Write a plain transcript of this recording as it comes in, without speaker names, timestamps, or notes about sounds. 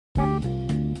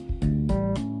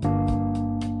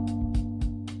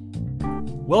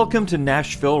Welcome to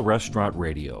Nashville Restaurant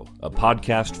Radio, a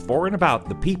podcast for and about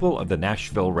the people of the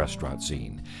Nashville restaurant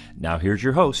scene. Now here's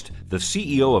your host, the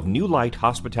CEO of New Light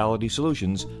Hospitality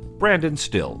Solutions, Brandon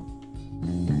Still.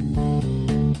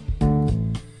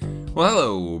 Well,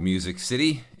 hello, Music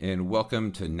City, and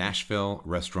welcome to Nashville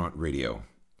Restaurant Radio.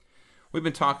 We've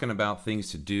been talking about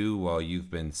things to do while you've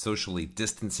been socially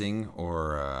distancing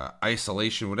or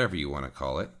isolation, whatever you want to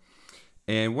call it.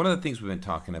 And one of the things we've been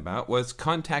talking about was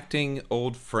contacting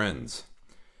old friends.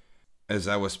 As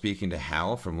I was speaking to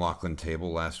Hal from Lachlan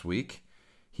Table last week,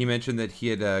 he mentioned that he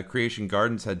had Creation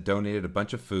Gardens had donated a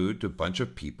bunch of food to a bunch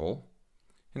of people,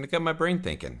 and it got my brain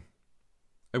thinking.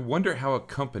 I wonder how a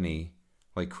company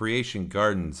like Creation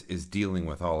Gardens is dealing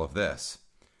with all of this.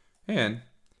 And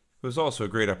it was also a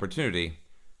great opportunity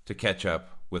to catch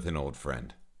up with an old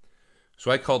friend.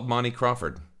 So I called Monty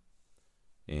Crawford,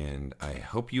 and I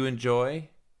hope you enjoy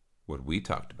what we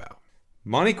talked about.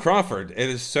 Monty Crawford, it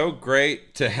is so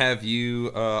great to have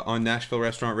you on Nashville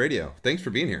Restaurant Radio. Thanks for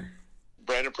being here.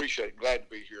 Brandon, appreciate it. Glad to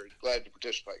be here. Glad to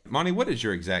participate. Monty, what is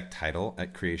your exact title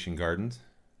at Creation Gardens?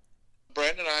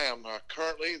 Brandon, I am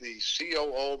currently the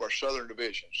COO of our Southern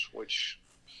Divisions, which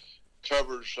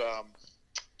covers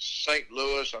St.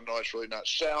 Louis. I know it's really not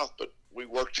South, but we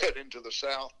worked that into the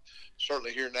South.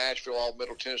 Certainly here in Nashville, all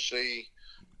Middle Tennessee,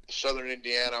 Southern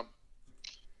Indiana,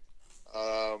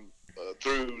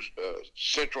 through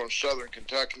Central and Southern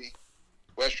Kentucky,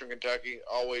 Western Kentucky,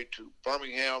 all the way to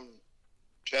Birmingham,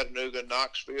 Chattanooga,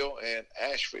 Knoxville, and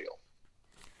Asheville.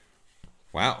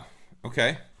 Wow.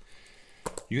 Okay.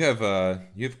 You have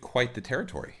quite the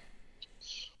territory.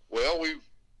 Well,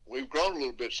 we've grown a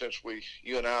little bit since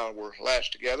you and I were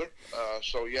last together.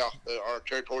 So yeah, our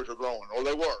territories are growing, or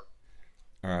they were.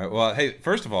 All right. Well, hey,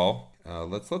 first of all,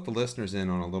 let's let the listeners in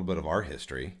on a little bit of our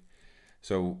history.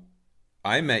 So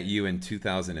I met you in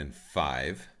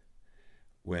 2005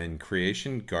 when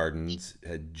Creation Gardens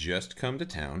had just come to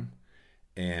town,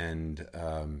 and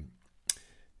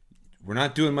we're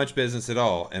not doing much business at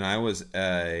all. And I was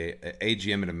a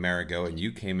AGM at Amerigo, and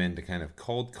you came in to kind of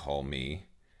cold call me,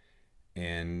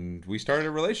 and we started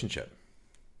a relationship.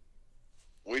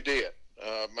 We did.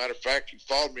 Matter of fact, you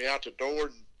followed me out the door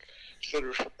and said,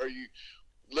 "Are you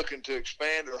looking to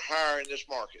expand or hire in this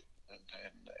market?"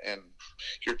 And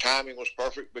your timing was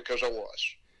perfect because I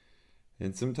was.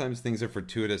 And sometimes things are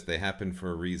fortuitous; they happen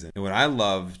for a reason. And what I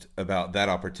loved about that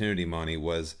opportunity, Monty,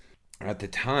 was at the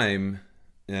time.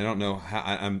 And I don't know how,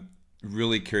 I'm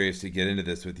really curious to get into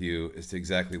this with you as to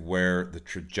exactly where the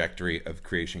trajectory of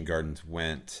Creation Gardens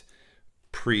went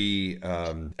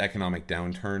pre-economic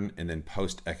downturn and then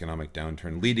post-economic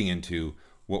downturn leading into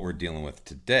what we're dealing with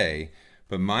today.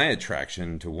 But my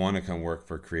attraction to want to come work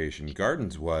for Creation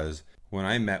Gardens was when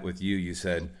I met with you, you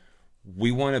said,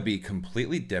 we want to be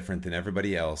completely different than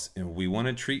everybody else, and we want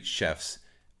to treat chefs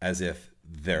as if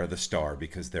they're the star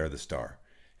because they're the star.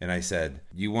 And I said,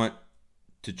 you want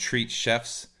to treat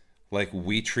chefs like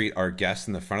we treat our guests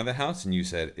in the front of the house? And you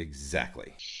said,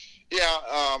 exactly.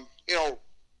 Yeah,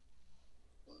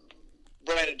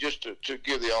 Brandon, just to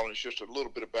give the audience just a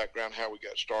little bit of background how we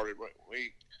got started.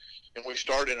 We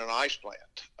started in an ice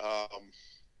plant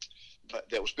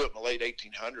that was built in the late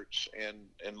 1800s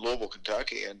in Louisville,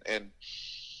 Kentucky, and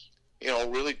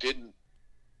really didn't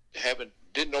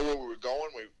know where we were going.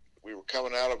 We were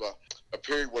coming out of a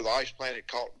period where the ice plant had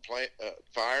caught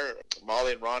fire.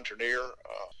 Molly and Ron Ternier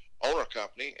own our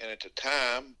company, and at the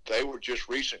time, they were just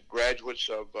recent graduates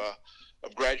of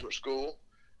graduate school,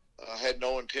 had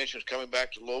no intentions coming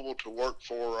back to Louisville to work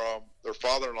for their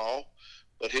father-in-law,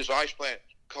 but his ice plant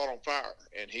caught on fire,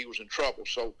 and he was in trouble.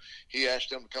 So he asked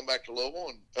them to come back to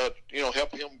Louisville and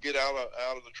help him get out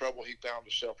of the trouble he found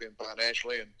himself in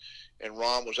financially. And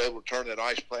Ron was able to turn that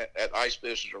ice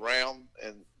business around,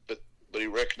 but he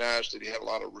recognized that he had a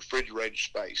lot of refrigerated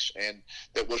space and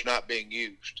that was not being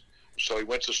used. So he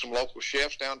went to some local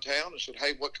chefs downtown and said,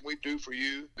 "Hey, what can we do for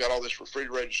you? Got all this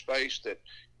refrigerated space that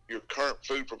your current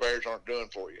food purveyors aren't doing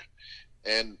for you."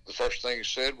 And the first thing he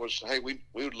said was, "Hey, we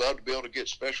would love to be able to get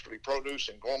specialty produce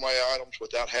and gourmet items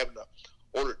without having to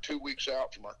order it 2 weeks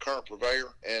out from our current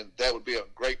purveyor, and that would be a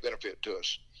great benefit to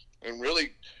us." And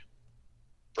really,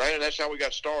 Brandon, that's how we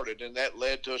got started, and that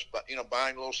led to us,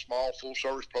 buying a little small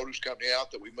full-service produce company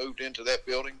out that we moved into that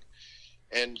building.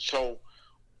 And so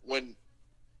when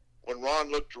Ron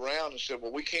looked around and said,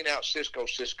 "Well, we can't out Cisco.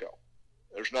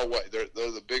 There's no way. They're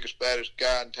the biggest, baddest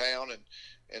guy in town,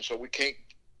 and so we can't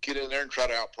get in there and try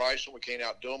to outprice them. We can't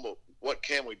outdo them, but what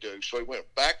can we do?" So he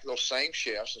went back to those same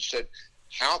chefs and said,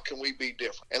 "How can we be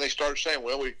different?" And they started saying,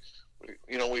 "Well,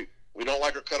 We don't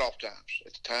like our cutoff times.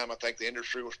 At the time, I think the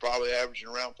industry was probably averaging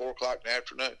around 4 o'clock in the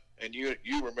afternoon. And you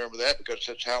remember that because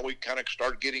that's how we kind of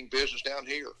started getting business down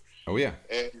here. Oh, yeah.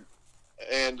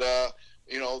 And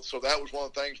so that was one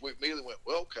of the things we immediately went,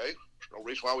 well, okay, there's no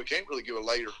reason why we can't really give a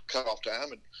later cutoff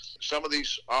time. And some of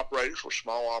these operators were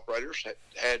small operators,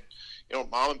 had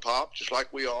mom and pop, just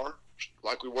like we are,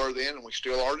 like we were then, and we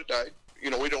still are today.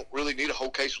 We don't really need a whole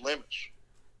case of lemons.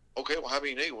 Okay, well, how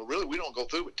many you need? Well, really, we don't go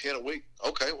through with 10 a week.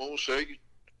 Okay, well, we'll sell you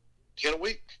 10 a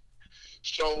week.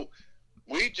 So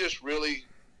we just really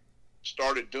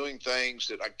started doing things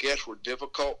that I guess were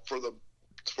difficult for the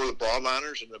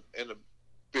broadliners and the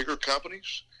bigger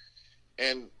companies.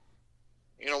 And,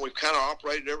 we've kind of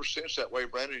operated ever since that way,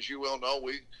 Brandon. As you well know,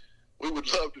 we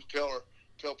would love to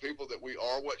tell people that we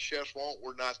are what chefs want.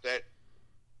 We're not that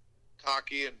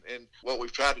cocky, and what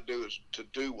we've tried to do is to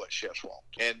do what chefs want.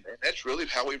 And that's really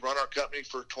how we've run our company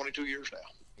for 22 years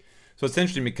now. So it's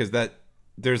interesting because that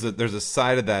there's a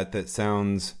side of that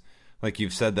sounds like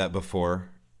you've said that before,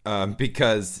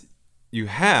 because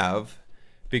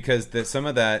that some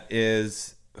of that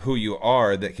is who you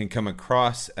are that can come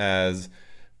across as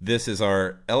this is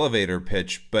our elevator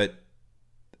pitch, but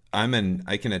I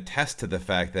can attest to the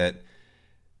fact that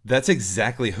that's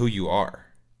exactly who you are.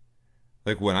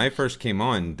 Like when I first came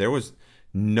on, there was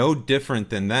no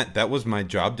different than that. That was my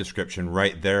job description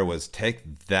right there, was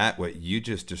take that, what you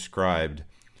just described,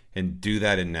 and do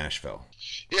that in Nashville.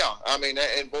 Yeah, I mean,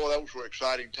 and boy, those were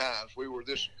exciting times. We were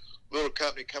this little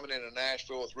company coming into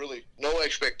Nashville with really no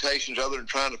expectations other than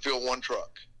trying to fill one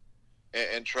truck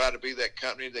and try to be that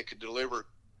company that could deliver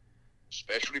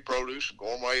specialty produce and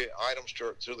gourmet items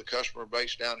to the customer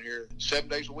base down here 7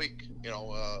 days a week.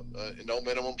 No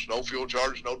minimums, no fuel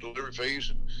charges, no delivery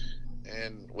fees,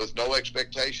 and with no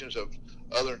expectations of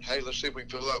other than, hey, let's see if we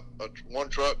can fill up one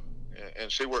truck and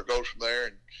see where it goes from there.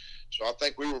 And so I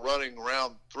think we were running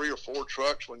around 3 or 4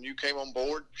 trucks when you came on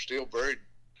board, still very,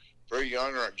 very young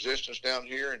in our existence down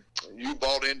here. And you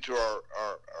bought into our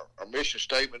mission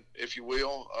statement, if you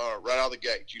will, right out of the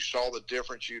gate. You saw the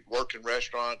difference. You'd worked in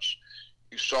restaurants.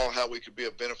 You saw how we could be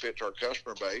a benefit to our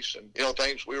customer base. And,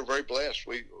 we were very blessed.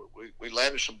 We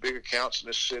landed some big accounts in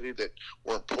this city that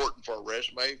were important for our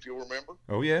resume, if you'll remember.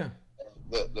 Oh, yeah.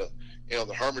 The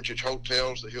Hermitage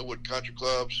hotels, the Hillwood Country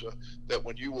Clubs, that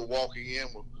when you were walking in,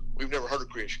 we've never heard of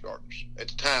Creation Gardens. At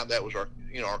the time, that was our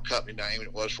company name, and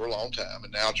it was for a long time.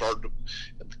 And now it's the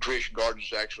Creation Gardens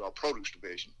is actually our produce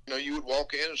division. You would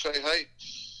walk in and say, hey,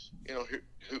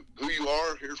 who you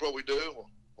are, here's what we do. Well,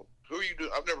 who you do?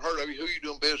 I've never heard of you. Who you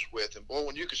doing business with? And boy,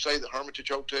 when you could say the Hermitage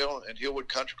Hotel and Hillwood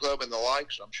Country Club and the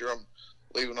likes, I'm sure I'm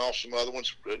leaving off some other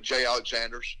ones, J.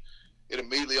 Alexander's, it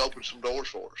immediately opened some doors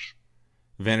for us.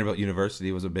 Vanderbilt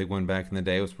University was a big one back in the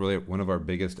day. It was really one of our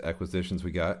biggest acquisitions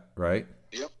we got, right?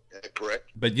 Yep,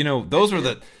 correct. But those were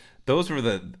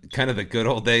the kind of the good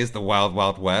old days, the wild,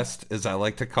 wild west, as I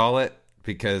like to call it,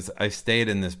 because I stayed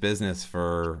in this business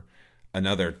for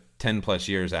another 10 plus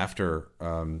years after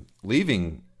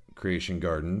leaving Creation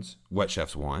Gardens, What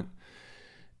Chefs Want.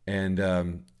 And I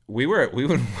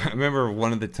remember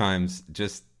one of the times,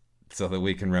 just so that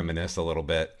we can reminisce a little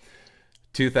bit,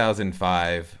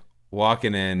 2005,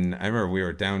 walking in, I remember we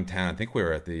were downtown, I think we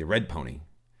were at the Red Pony.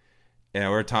 And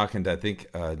we were talking to, I think,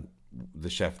 the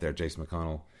chef there, Jason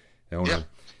McConnell, the owner. Yeah.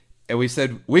 And we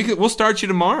said, we'll start you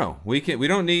tomorrow. We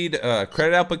don't need a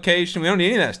credit application. We don't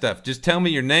need any of that stuff. Just tell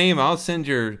me your name. I'll send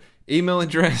your email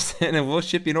address in, and we'll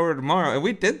ship you an order tomorrow. And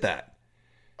we did that.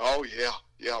 Oh,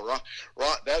 yeah,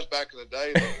 right. That's back in the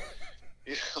day,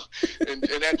 and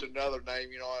that's another name.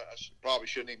 I probably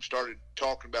shouldn't even started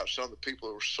talking about some of the people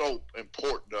that were so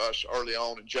important to us early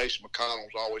on. And Jason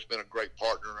McConnell's always been a great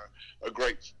partner, a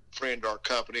great friend to our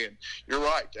company. And you're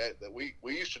right that we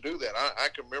used to do that. I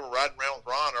can remember riding around with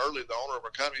Ron early, the owner of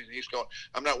our company, and he's going,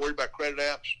 I'm not worried about credit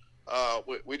apps.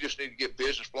 We just need to get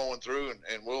business flowing through,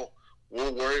 and we'll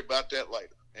worry about that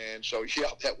later. And so, yeah,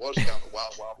 that was kind of the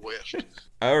wild, wild west.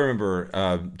 I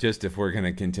remember, just if we're going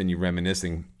to continue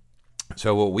reminiscing,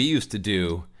 so what we used to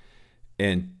do,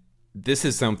 and this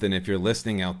is something, if you're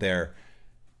listening out there,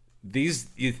 you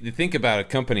think about a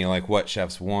company like What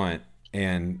Chefs Want,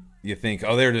 and you think,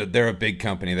 oh, they're a big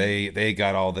company. They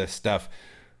got all this stuff.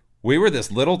 We were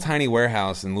this little tiny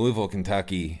warehouse in Louisville,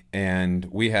 Kentucky, and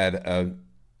we had a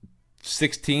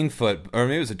 16-foot, or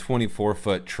maybe it was a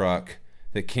 24-foot truck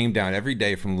that came down every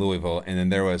day from Louisville, and then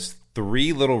there was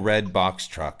 3 little red box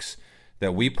trucks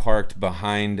that we parked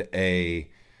behind a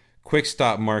quick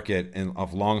stop market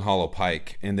off Long Hollow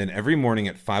Pike. And then every morning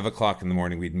at 5 o'clock in the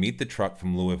morning, we'd meet the truck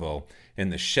from Louisville in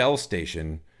the Shell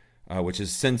station, which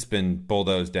has since been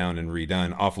bulldozed down and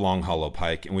redone, off Long Hollow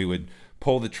Pike. And we would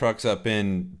pull the trucks up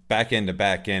in back end to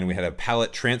back end. We had a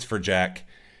pallet transfer jack,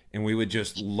 and we would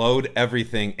just load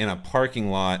everything in a parking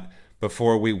lot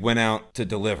before we went out to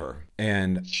deliver.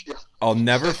 And I'll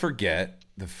never forget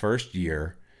the first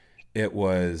year. It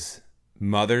was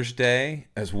Mother's Day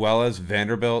as well as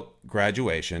Vanderbilt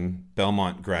graduation,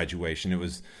 Belmont graduation. It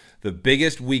was the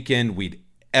biggest weekend we'd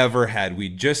ever had. We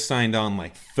just signed on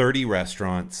like 30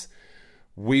 restaurants.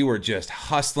 We were just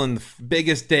hustling, the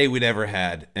biggest day we'd ever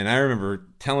had. And I remember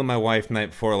telling my wife the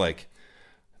night before, like,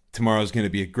 tomorrow's going to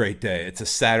be a great day. It's a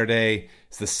Saturday.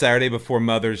 It's the Saturday before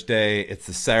Mother's Day. It's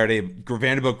the Saturday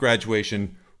Vanderbilt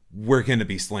graduation. We're going to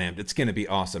be slammed. It's going to be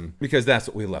awesome, because that's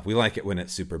what we love. We like it when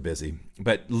it's super busy.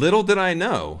 But little did I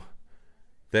know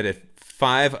that at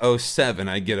 5:07,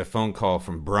 I'd get a phone call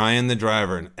from Brian, the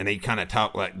driver, and he kind of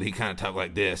talked like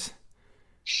this.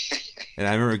 And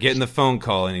I remember getting the phone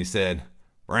call, and he said,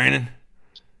 "Brandon."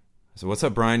 I said, "What's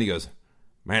up, Brian?" He goes,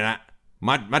 "Man,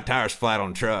 my tire's flat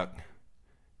on the truck."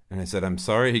 And I said, "I'm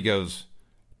sorry." He goes,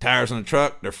 "Tires on the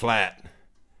truck, they're flat."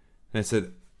 And I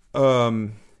said,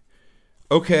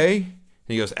 okay. And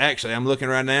he goes, "Actually, I'm looking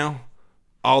right now.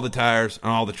 All the tires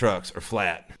on all the trucks are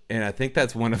flat." And I think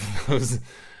that's one of those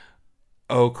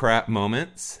oh crap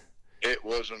moments. It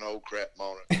was an oh crap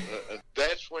moment.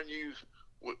 That's when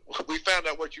we found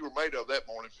out what you were made of that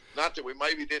morning. Not that we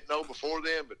maybe didn't know before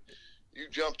then, but you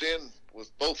jumped in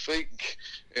with both feet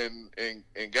and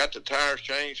got the tires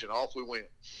changed, and off we went.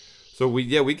 So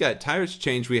we got tires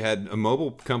changed. We had a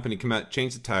mobile company come out,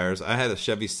 change the tires. I had a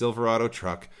Chevy Silverado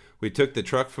truck. We took the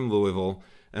truck from Louisville,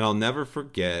 and I'll never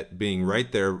forget being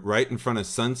right there, right in front of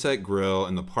Sunset Grill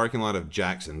in the parking lot of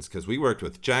Jackson's, because we worked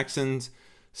with Jackson's,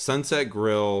 Sunset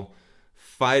Grill,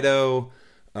 Fido,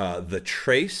 the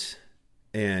Trace,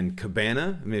 and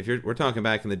Cabana. I mean, we're talking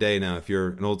back in the day now. If you're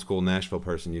an old school Nashville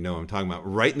person, you know what I'm talking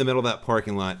about. Right in the middle of that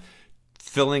parking lot,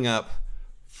 filling up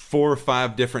 4 or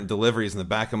 5 different deliveries in the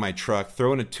back of my truck,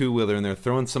 throwing a 2-wheeler in there,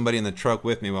 throwing somebody in the truck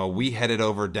with me while we headed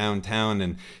over downtown,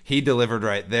 and he delivered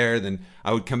right there. Then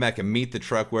I would come back and meet the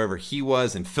truck wherever he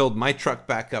was and filled my truck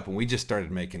back up, and we just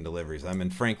started making deliveries. I'm in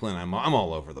Franklin. I'm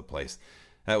all over the place.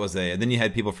 And then you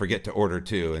had people forget to order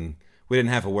too, and we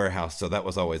didn't have a warehouse, so that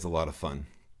was always a lot of fun.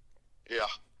 Yeah.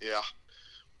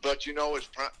 But, it's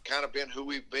kind of been who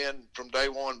we've been from day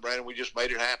one, Brandon. We just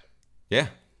made it happen. Yeah.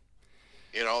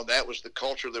 That was the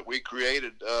culture that we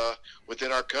created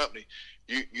within our company.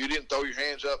 You didn't throw your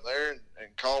hands up there and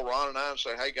call Ron and I and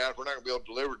say, "Hey, guys, we're not going to be able to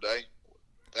deliver today."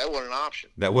 That wasn't an option.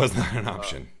 That was not an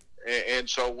option. And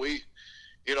so we,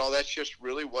 that's just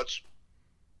really what's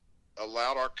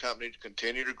allowed our company to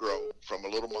continue to grow from a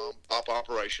little mom-pop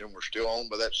operation. We're still owned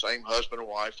by that same husband and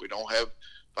wife. We don't have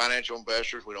financial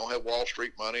investors. We don't have Wall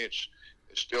Street money. It's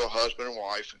still husband and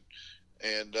wife.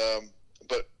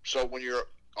 But so when you're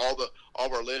all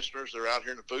of our listeners, they're out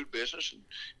here in the food business,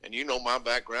 and my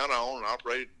background. I own and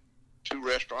operated 2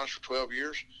 restaurants for 12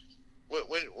 years.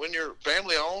 When you're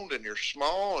family owned and you're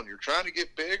small and you're trying to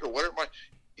get big or whatever,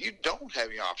 you don't have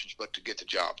any options but to get the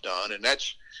job done. And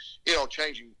that's,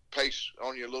 changing pace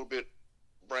on you a little bit,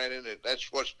 Brandon.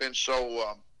 That's what's been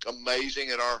so amazing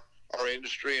in our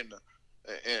industry and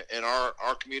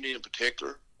our community in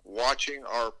particular, watching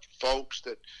our folks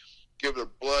that give their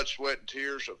blood, sweat, and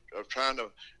tears of trying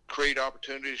to create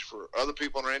opportunities for other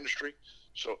people in our industry.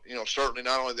 So, certainly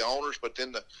not only the owners, but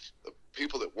then the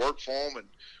people that work for them. And,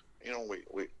 we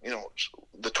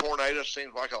the tornado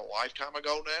seems like a lifetime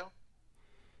ago now.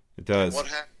 It does. What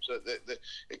happens?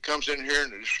 It comes in here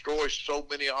and it destroys so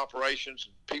many operations,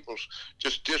 and people's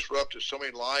just disrupted so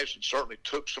many lives, and certainly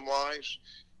took some lives.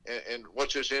 And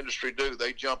what's this industry do?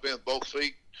 They jump in with both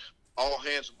feet, all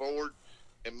hands aboard,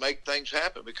 and make things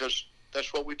happen, because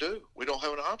that's what we do. We don't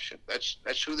have an option. That's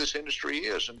who this industry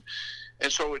is.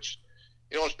 And so it's,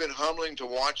 it's been humbling to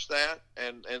watch that.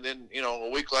 And then, a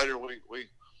week later,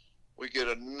 we get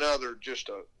another, just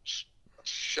a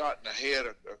shot in the head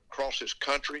across this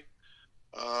country.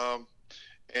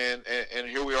 And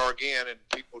here we are again, and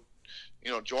people,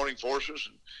 joining forces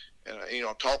and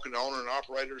talking to owner and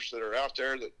operators that are out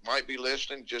there that might be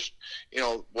listening, just,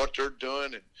 what they're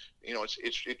doing. And,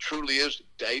 it truly is a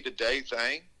day-to-day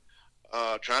thing,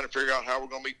 trying to figure out how we're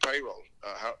going to meet payrolls,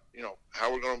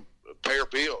 how we're going to pay our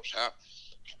bills,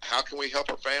 how can we help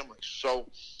our families. So,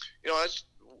 that's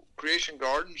Creation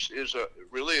Gardens is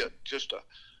just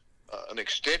an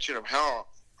extension of how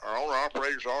our owner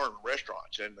operators are in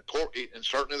restaurants, and and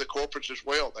certainly the corporates as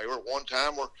well. They were at one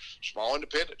time were small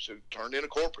independents who turned into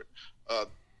corporate.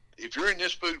 If you're in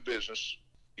this food business,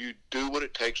 you do what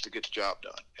it takes to get the job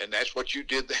done, and that's what you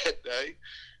did that day.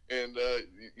 And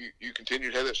you continue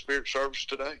to have that spirit service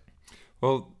today.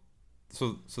 Well,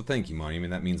 So thank you, Monty. I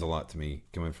mean, that means a lot to me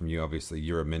coming from you. Obviously,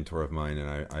 you're a mentor of mine,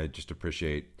 and I just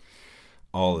appreciate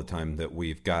all the time that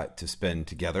we've got to spend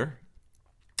together.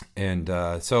 And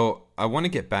so I want to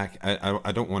get back.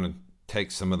 I don't want to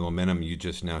take some of the momentum you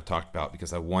just now talked about,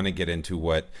 because I want to get into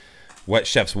what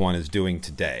Chefs One is doing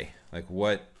today, like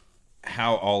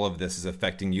how all of this is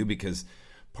affecting you. Because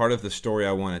part of the story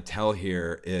I want to tell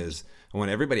here is I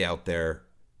want everybody out there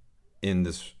in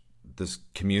this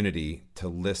community to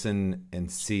listen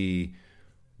and see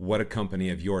what a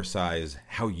company of your size,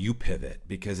 how you pivot,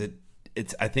 because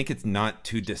it's I think it's not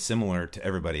too dissimilar to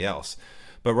everybody else.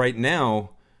 But right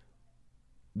now,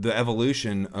 the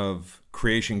evolution of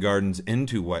Creation Gardens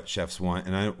into what Chefs Want,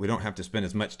 and we don't have to spend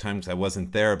as much time because I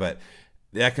wasn't there, but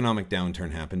the economic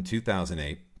downturn happened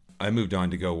 2008. I moved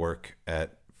on to go work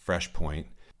at Fresh Point.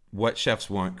 What Chefs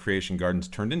Want, Creation Gardens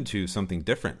turned into something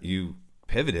different. You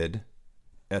pivoted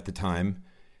at the time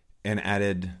and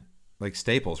added like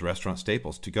staples, restaurant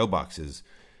staples, to-go boxes.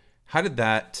 How did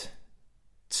that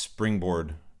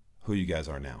springboard who you guys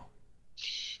are now?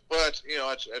 Well, that's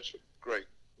a great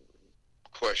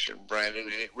question, Brandon.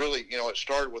 And it really, it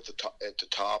started with at the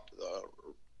top.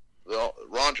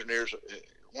 Ron Turnier's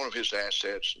one of his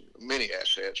assets, many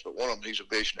assets, but one of them, he's a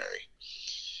visionary.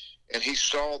 And he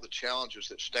saw the challenges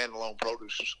that standalone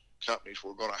produce companies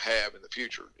were going to have in the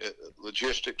future.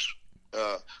 Logistics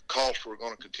costs were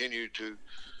going to continue to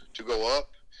go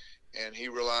up. And he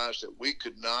realized that we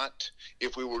could not,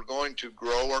 if we were going to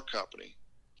grow our company,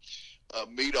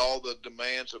 meet all the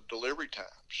demands of delivery times,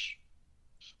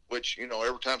 which,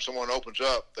 every time someone opens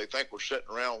up, they think we're sitting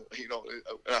around,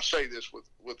 and I say this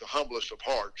with the humblest of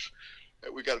hearts.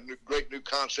 We got a great new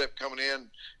concept coming in,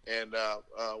 and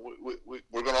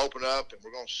we're going to open up, and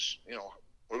we're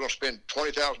going to spend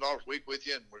 $20,000 a week with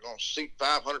you, and we're going to seat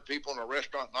 500 people in a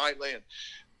restaurant nightly,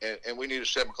 and we need a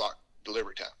 7 o'clock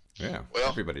delivery time. Yeah, well,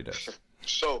 everybody does.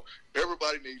 So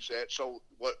everybody needs that. So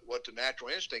what the natural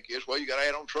instinct is, well, you got to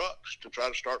add on trucks to try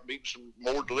to start meeting some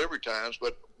more delivery times.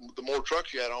 But the more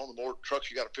trucks you add on, the more trucks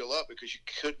you got to fill up, because you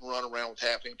couldn't run around with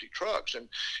half-empty trucks. And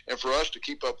for us to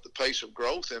keep up the pace of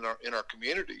growth in our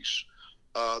communities,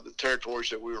 the territories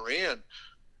that we were in,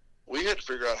 we had to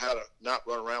figure out how to not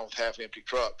run around with half-empty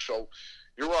trucks. So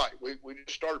you're right. We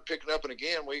just started picking up, and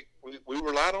again, we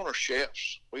relied on our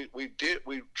chefs. We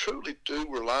truly do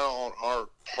rely on our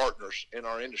partners in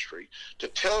our industry to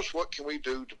tell us what can we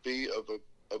do to be of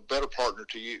a better partner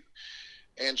to you.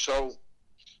 And so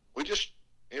we just,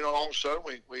 all of a sudden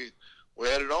we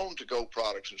added on to-go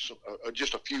products and some,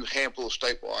 just a few handful of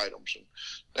staple items. And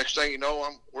next thing you know,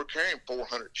 we're carrying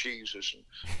 400 cheeses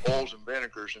and oils and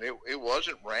vinegars, and it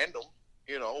wasn't random.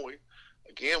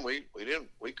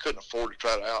 We couldn't afford to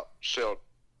try to outsell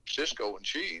Sysco and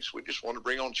cheese. We just wanted to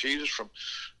bring on cheeses from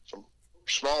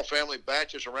small family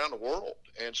batches around the world.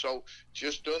 And so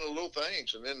just doing the little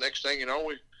things. And then next thing you know,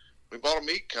 we bought a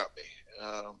meat company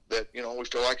that, we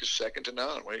feel like is second to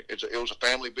none. It was a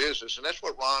family business. And that's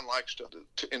what Ron likes to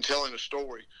in telling the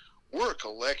story. We're a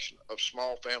collection of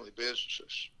small family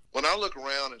businesses. When I look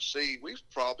around and see, we've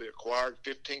probably acquired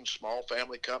 15 small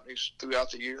family companies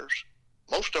throughout the years.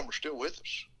 Most of them are still with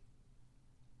us.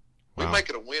 We make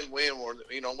it a win-win where,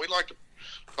 we like to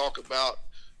talk about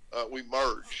we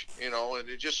merge, and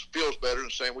it just feels better than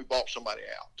saying we bought somebody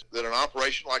out. That an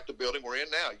operation like the building we're in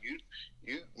now,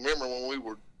 you remember when we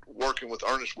were working with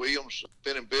Ernest Williams,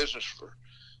 been in business for,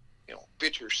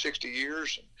 50 or 60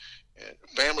 years, and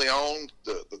family owned,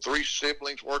 the 3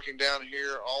 siblings working down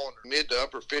here, all in their mid to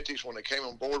upper 50s when they came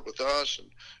on board with us,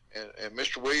 and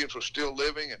Mr. Williams was still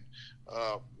living, and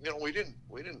we didn't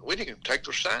even take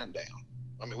their sign down.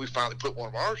 I mean, we finally put one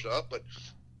of ours up, but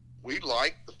we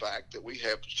like the fact that we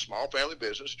have small family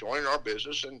business joining our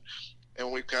business,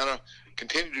 and we've kind of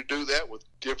continued to do that with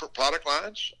different product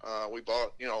lines. We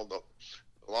bought, the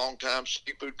longtime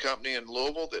seafood company in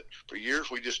Louisville that for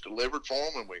years we just delivered for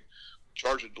them, and we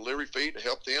charged a delivery fee to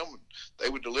help them. And they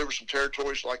would deliver some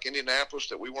territories like Indianapolis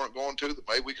that we weren't going to, that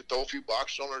maybe we could throw a few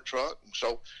boxes on their truck. And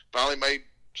so finally made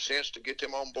sense to get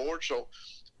them on board. So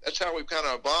that's how we've kind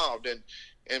of evolved.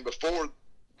 And before,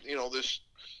 this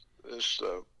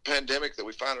pandemic that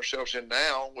we find ourselves in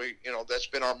now, that's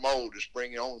been our mode, is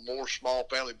bringing on more small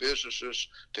family businesses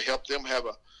to help them have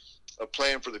a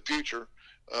plan for the future,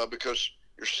 because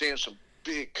you're seeing some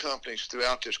big companies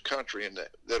throughout this country and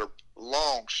that are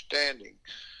long-standing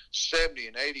 70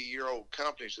 and 80-year-old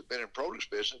companies that have been in produce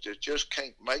business that just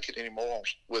can't make it anymore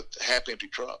with half-empty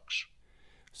trucks.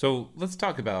 So let's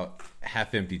talk about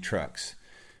half-empty trucks,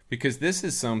 because this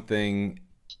is something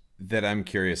that I'm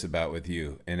curious about with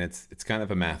you, and it's kind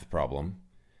of a math problem.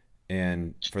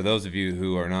 And for those of you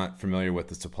who are not familiar with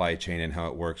the supply chain and how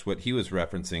it works, what he was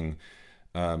referencing,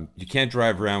 you can't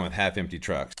drive around with half-empty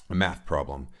trucks. A math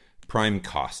problem. Prime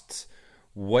costs.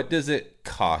 What does it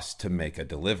cost to make a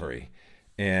delivery?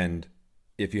 And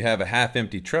if you have a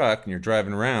half-empty truck and you're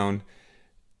driving around,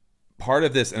 part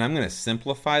of this, and I'm going to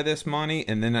simplify this, Monty,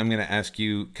 and then I'm going to ask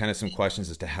you kind of some questions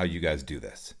as to how you guys do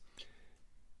this.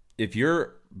 If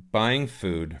you're buying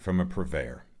food from a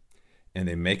purveyor and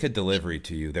they make a delivery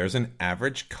to you, there's an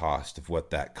average cost of what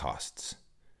that costs,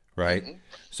 right? Mm-hmm.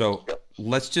 So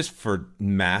let's just, for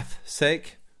math's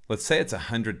sake, let's say it's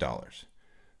 $100.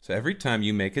 So every time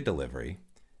you make a delivery,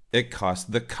 it costs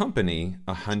the company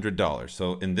 $100.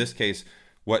 So in this case,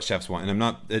 what chefs want, and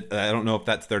I don't know if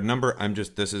that's their number.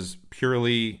 This is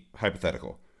purely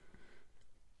hypothetical.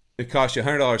 It costs you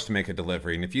 $100 to make a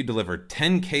delivery. And if you deliver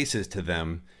 10 cases to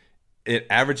them, it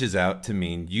averages out to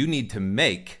mean you need to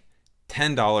make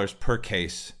 $10 per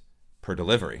case per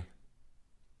delivery,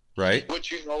 right?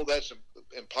 Which, that's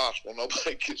impossible.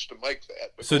 Nobody gets to make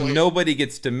that. So nobody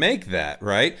gets to make that,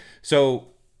 right? So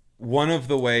one of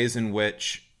the ways in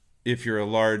which, if you're a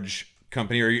large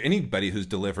company or anybody who's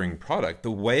delivering product,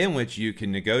 the way in which you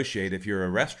can negotiate if you're a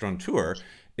restaurateur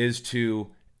is to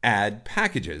add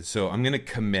packages. So I'm going to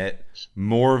commit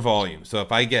more volume. So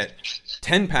if I get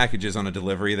 10 packages on a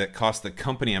delivery that cost the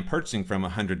company I'm purchasing from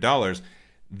 $100,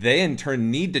 they in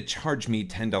turn need to charge me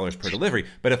 $10 per delivery.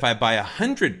 But if I buy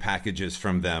 100 packages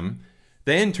from them,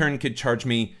 they in turn could charge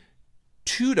me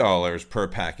 $2 per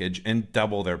package and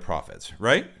double their profits,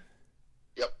 right?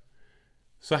 Yep.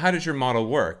 So how does your model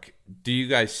work? Do you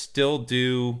guys still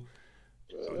deliver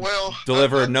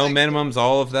no minimums,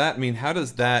 all of that? I mean, how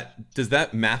does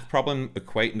that math problem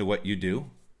equate into what you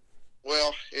do?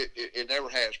 Well, it never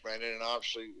has, Brandon, and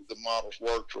obviously the models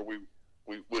worked or we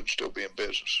would still be in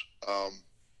business.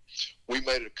 We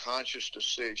made a conscious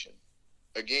decision,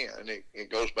 again, and it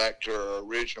goes back to our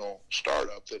original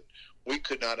startup, that we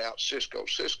could not out Cisco.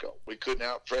 We couldn't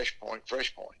out FreshPoint.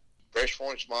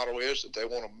 FreshPoint's model is that they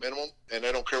want a minimum, and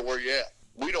they don't care where you're at.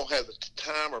 We don't have the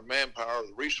time or manpower or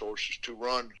the resources to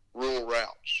run rural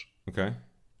routes. Okay.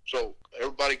 So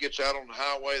everybody gets out on the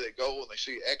highway, they go and they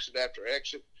see exit after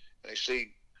exit, and they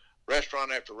see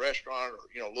restaurant after restaurant, or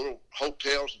little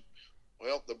hotels.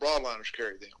 Well, the broadliners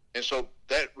carry them, and so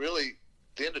that really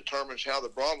then determines how the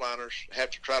broadliners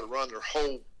have to try to run their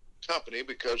whole company,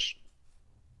 because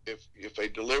if they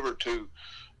deliver to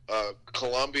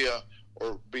Columbia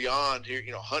or beyond here,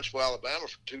 Huntsville, Alabama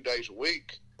for 2 days a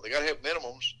week, they got to have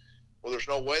minimums. Well, there's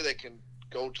no way they can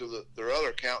go to their other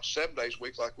accounts 7 days a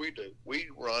week like we do. We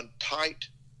run tight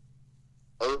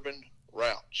urban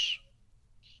routes.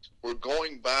 We're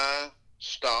going by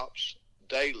stops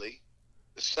daily,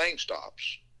 the same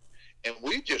stops, and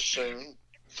we just assume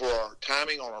for our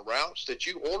timing on our routes that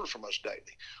you order from us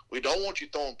daily. We don't want you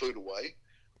throwing food away.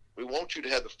 We want you to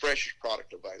have the freshest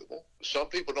product available. Some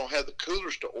people don't have the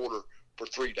coolers to order for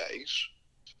 3 days.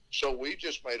 So we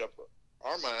just made up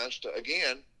our minds to,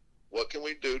 again, what can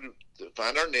we do to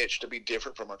find our niche to be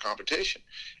different from our competition?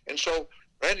 And so,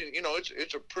 Brandon,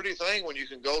 it's a pretty thing when you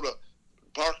can go to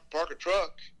park a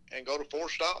truck and go to 4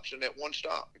 stops in that one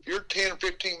stop. If you're 10 or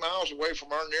 15 miles away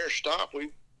from our nearest stop,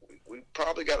 we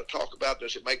probably got to talk about,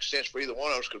 does it make sense for either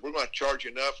one of us? Because we're going to charge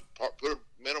you enough, put a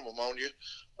minimum on you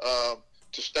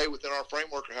to stay within our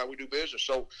framework of how we do business.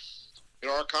 So,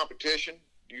 our competition,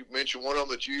 you mentioned one of them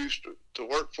that you used to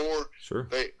work for. Sure.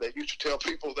 They used to tell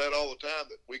people that all the time,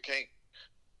 that we can't,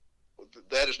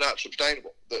 that is not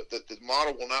sustainable. The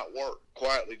model will not work.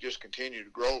 Quietly just continue to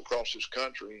grow across this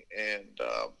country, and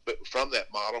but from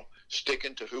that model,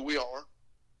 sticking to who we are,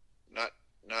 not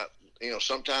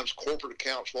sometimes corporate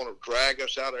accounts want to drag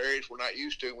us out of areas we're not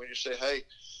used to. We just say, hey,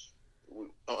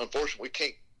 unfortunately, we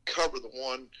can't cover the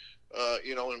one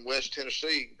in West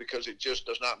Tennessee because it just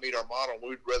does not meet our model.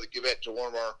 We'd rather give that to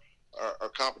one of our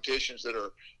competitions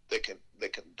that can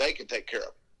take care of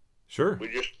it. Sure. We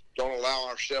just don't allow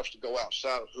ourselves to go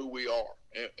outside of who we are,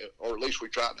 or at least we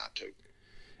try not to.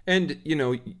 And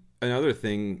another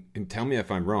thing, and tell me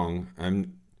if I'm wrong.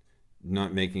 I'm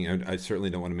not making. I certainly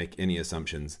don't want to make any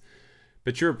assumptions.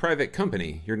 But you're a private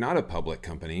company. You're not a public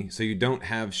company, so you don't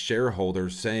have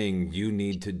shareholders saying you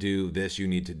need to do this, you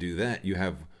need to do that. You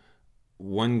have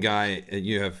one guy,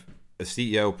 you have a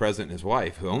CEO, president, and his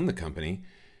wife who own the company,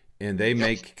 and they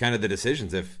make kind of the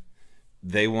decisions. If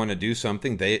they want to do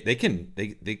something, they can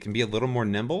be a little more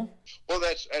nimble. Well,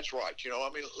 that's right.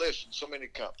 Listen, so many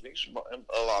companies,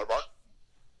 a lot of our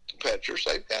competitors,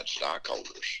 they've got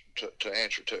stockholders to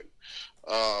answer to,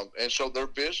 and so their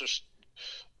business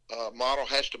model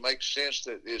has to make sense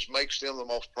that makes them the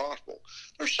most profitable.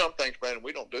 There's some things, Brandon,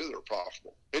 we don't do that are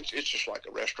profitable. It's just like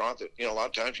a restaurant that, a lot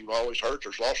of times you've always heard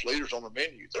there's lost leaders on the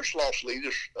menu. There's lost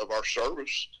leaders of our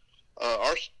service.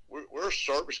 We're a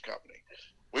service company.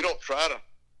 We don't try to,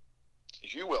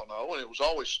 as you well know, and it was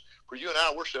always, for you and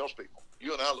I, we're salespeople.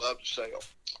 You and I love to sell.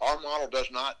 Our model does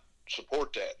not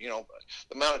support that. The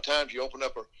amount of times you open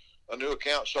up a new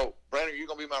account. So, Brandon, you're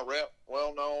going to be my rep?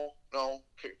 Well, no.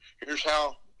 Here's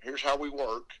how we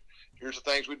work. Here's the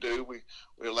things we do.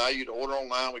 We allow you to order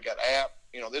online. We got app.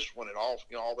 This is when it all,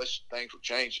 all these things were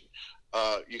changing.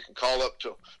 You can call up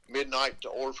to midnight to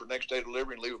order for next day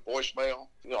delivery and leave a voicemail.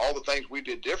 All the things we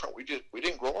did different. We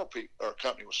didn't grow our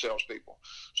company with salespeople.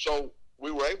 So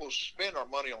we were able to spend our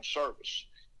money on service.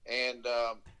 And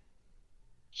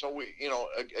so we,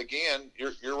 again,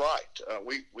 you're right.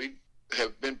 We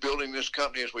have been building this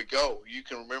company as we go. You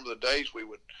can remember the days we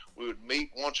would meet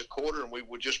once a quarter and we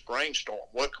would just brainstorm.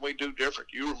 What can we do different?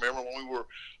 You remember when we were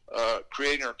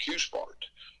creating our Q-Smart,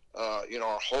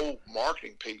 our whole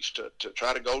marketing piece to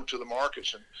try to go to the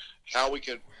markets and how we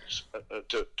could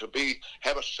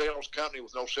have a sales company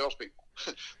with no salespeople.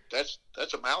 That's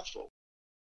a mouthful.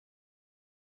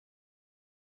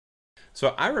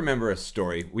 So I remember a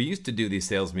story. We used to do these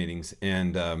sales meetings,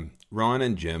 and Ron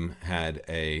and Jim had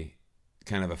a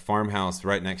kind of a farmhouse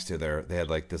right next to they had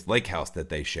like this lake house that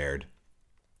they shared.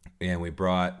 And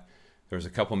there was a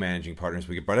couple managing partners.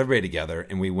 We brought everybody together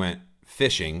and we went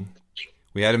fishing.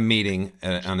 We had a meeting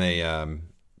on a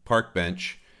park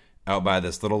bench out by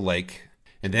this little lake.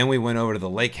 And then we went over to the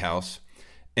lake house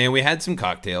and we had some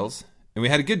cocktails. And we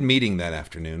had a good meeting that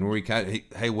afternoon where we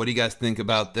hey, what do you guys think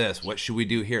about this? What should we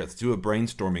do here? Let's do a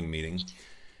brainstorming meeting.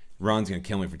 Ron's going to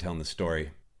kill me for telling the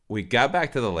story. We got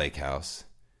back to the lake house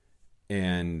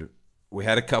and we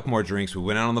had a couple more drinks. We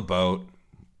went out on the boat.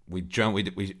 We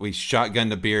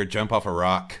shotgunned a beer, jump off a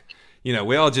rock. We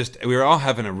were all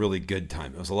having a really good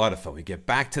time. It was a lot of fun. We get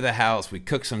back to the house. We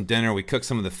cook some dinner. We cook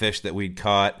some of the fish that we'd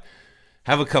caught,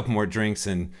 have a couple more drinks,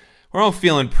 and we're all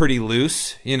feeling pretty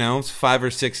loose. It's 5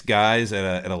 or 6 guys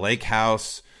at a lake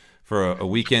house for a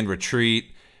weekend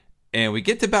retreat. And we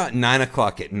get to about 9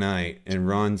 o'clock at night, and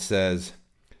Ron says,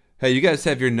 "Hey, you guys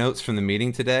have your notes from the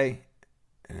meeting today?"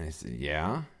 And I said,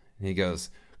 "Yeah." And he goes,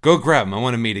 "Go grab them. I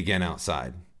want to meet again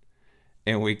outside."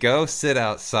 And we go sit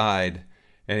outside,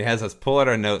 and he has us pull out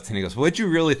our notes, and he goes, "What'd you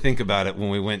really think about it when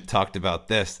we went and talked about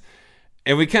this?"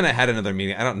 And we kind of had another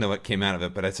meeting. I don't know what came out of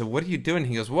it, but I said, "What are you doing?"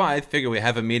 He goes, "Well, I figure we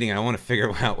have a meeting. And I want to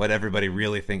figure out what everybody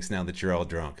really thinks now that you're all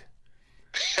drunk."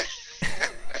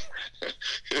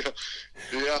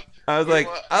 Yeah. I was like,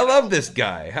 I love this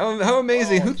guy. How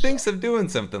amazing. Who thinks of doing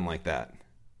something like that?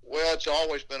 Well, it's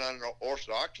always been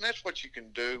unorthodox, and that's what you can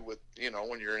do with,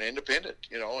 when you're an independent,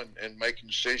 and making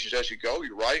decisions as you go.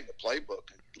 You're writing the playbook.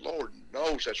 Lord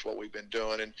knows that's what we've been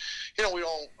doing. And, we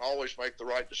don't always make the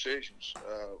right decisions,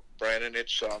 Brandon.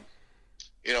 It's,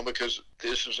 because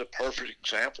this is a perfect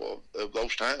example of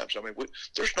those times. I mean,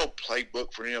 there's no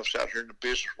playbook for any of us out here in the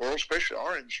business world, especially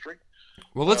our industry.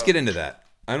 Well, let's get into that.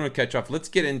 I don't want to catch off. Let's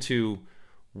get into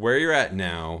where you're at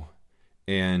now.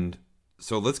 And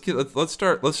so let's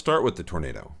start with the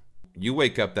tornado. You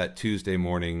wake up that Tuesday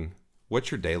morning.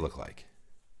 What's your day look like?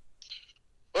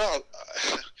 Well,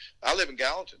 I live in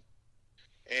Gallatin,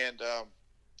 and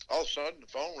all of a sudden the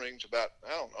phone rings about,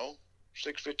 I don't know,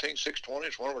 6:15, 6:20.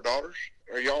 It's one of our daughters.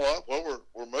 "Are y'all up?" "Well,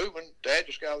 we're moving. Dad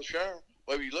just got out of the shower."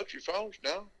 "Well, have you looked at your phones?"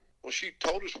 "No." "Well, she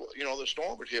told us, the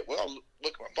storm would hit." "Well,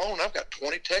 look at my phone. I've got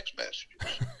 20 text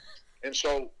messages." And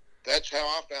so that's how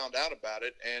I found out about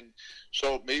it. And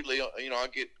so immediately, I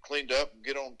get cleaned up and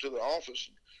get on to the office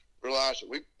and realize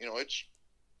that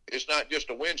it's not just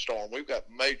a windstorm. We've got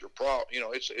major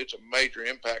it's a major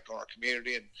impact on our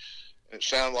community, and it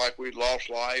sounded like we'd lost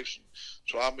lives. And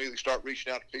so I immediately start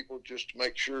reaching out to people just to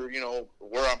make sure,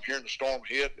 where I'm hearing the storm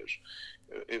hit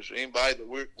is anybody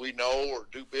that we know or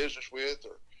do business with,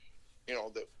 or,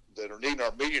 that are needing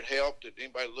our immediate help. Did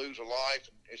anybody lose a life?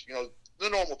 And it's, the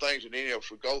normal things that any of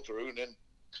us would go through. And then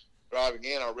driving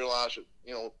in, I realized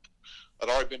that, I'd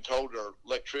already been told our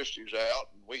electricity is out,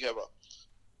 and we have a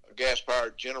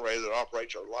gas-powered generator that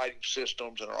operates our lighting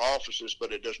systems in our offices,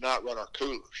 but it does not run our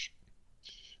coolers.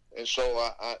 And so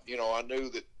I knew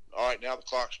that, all right, now the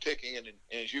clock's ticking, and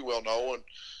as you well know, and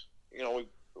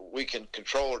we can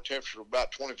control our temperature for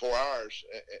about 24 hours,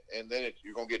 and then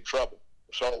you're going to get in trouble.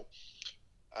 So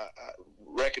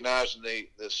recognizing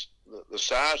the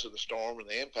size of the storm and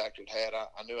the impact it had,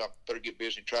 I knew I better get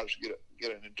busy and try to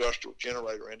get an industrial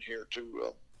generator in here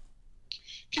to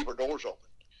keep our doors open.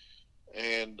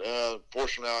 And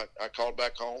fortunately, I called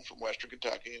back home from Western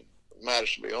Kentucky and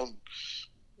Madisonville,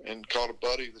 and called a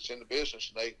buddy that's in the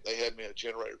business, and they had me a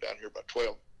generator down here by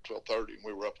 12:30, and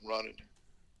we were up and running.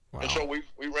 Wow. And so we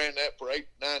ran that for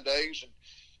 8-9 days,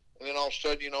 and then all of a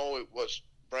sudden, it was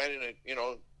Brandon,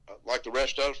 and, like the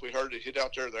rest of us, we heard it hit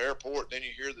out there at the airport, and then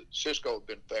you hear that Cisco had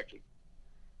been infected.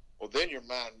 Well, then your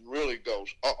mind really goes,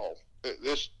 uh-oh,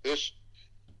 this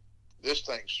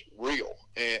thing's real.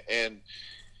 And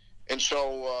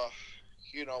so,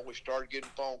 we started getting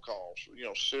phone calls.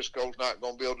 Cisco's not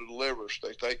going to be able to deliver us.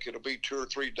 They think it'll be 2 or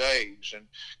 3 days, and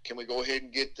can we go ahead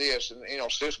and get this?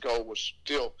 And, Cisco was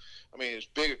still, as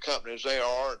big a company as they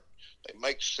are, they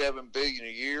make $7 billion a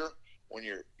year. When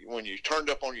you're turned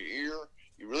up on your ear,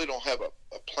 you really don't have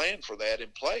a plan for that in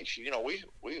place.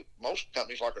 We most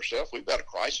companies like ourselves, we've got a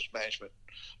crisis management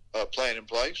plan in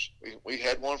place. We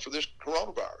had one for this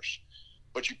coronavirus,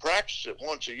 but you practice it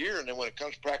once a year, and then when it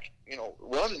comes to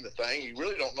running the thing, you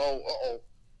really don't know.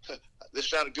 This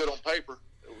sounded good on paper,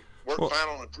 worked fine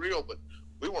on a drill, but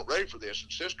we weren't ready for this,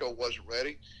 and Cisco wasn't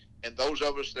ready, and those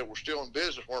of us that were still in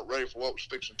business weren't ready for what was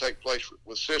fixing to take place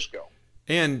with Cisco.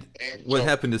 And what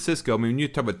happened to Cisco? When you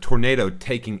talk about tornado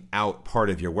taking out part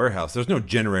of your warehouse, there's no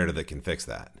generator that can fix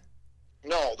that.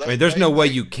 No, there's no way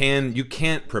you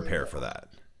can't prepare for that.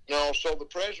 No, so the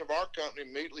president of our company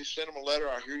immediately sent him a letter.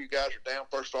 I hear you guys are down.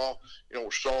 First of all,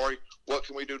 we're sorry. What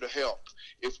can we do to help?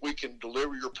 If we can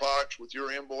deliver your products with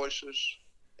your invoices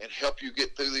and help you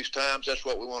get through these times, that's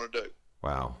what we want to do.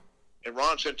 Wow. And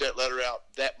Ron sent that letter out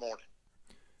that morning.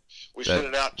 We sent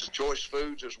it out to Choice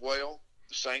Foods as well.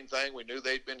 The same thing. We knew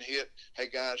they'd been hit. Hey,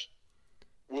 guys,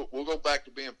 we'll go back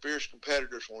to being fierce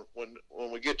competitors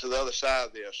when we get to the other side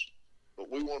of this. But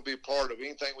we want to be a part of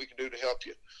anything we can do to help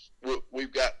you.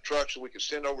 We've got trucks that we can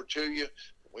send over to you.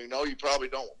 We know you probably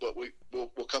don't, but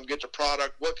we'll come get the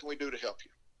product. What can we do to help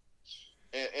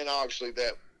you? And obviously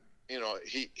that,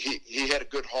 he had a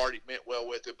good heart. He meant well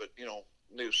with it, but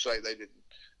needless to say,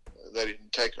 they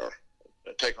didn't take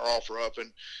our offer up,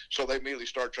 and so they immediately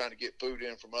started trying to get food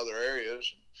in from other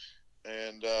areas,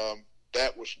 and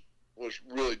that was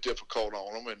really difficult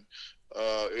on them, and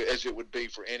as it would be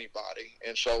for anybody.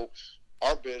 And so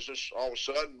our business, all of a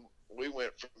sudden, we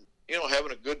went from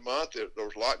having a good month. There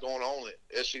was a lot going on.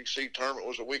 The SEC tournament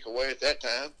was a week away at that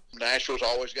time. Nashville's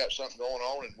always got something going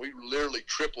on, and we literally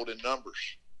tripled in numbers.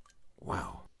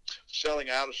 Wow.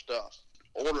 Selling out of stuff,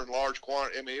 ordering large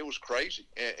quantity. It was crazy,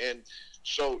 and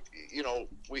so,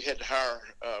 we had to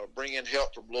bring in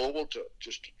help from Louisville to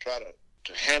try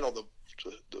to handle the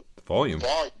volume. The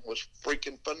volume was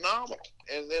freaking phenomenal.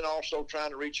 And then also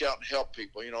trying to reach out and help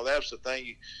people. That's the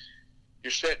thing. You're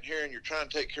sitting here and you're trying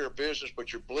to take care of business,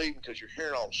 but you're bleeding because you're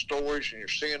hearing all the stories and you're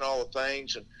seeing all the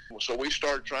things. And so we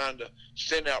started trying to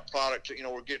send out product to,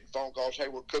 we're getting phone calls. Hey,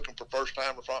 we're cooking for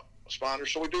first-time responders.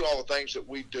 So we do all the things that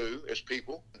we do as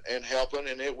people and helping.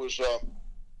 And it was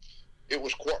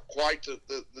quite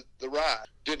the ride.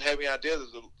 Didn't have any idea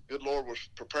that the good Lord was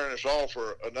preparing us all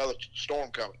for another storm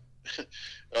coming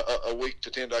a week to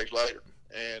 10 days later.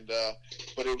 And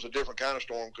but it was a different kind of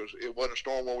storm because it wasn't a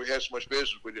storm where we had so much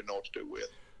business we didn't know what to do with.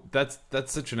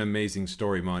 That's such an amazing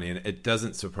story, Monty, and it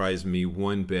doesn't surprise me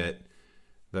one bit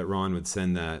that Ron would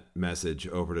send that message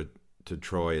over to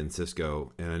Troy and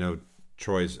Cisco. And I know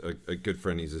Troy's a good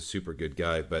friend. He's a super good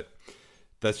guy, but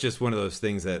that's just one of those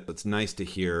things that it's nice to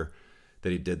hear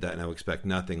that he did that, and I would expect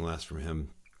nothing less from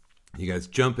him. You guys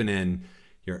jumping in,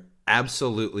 you're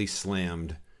absolutely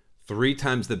slammed. 3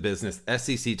 times the business,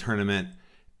 SEC tournament,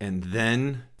 and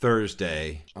then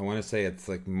Thursday, I want to say it's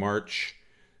like March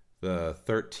the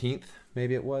 13th,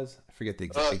 maybe it was. I forget the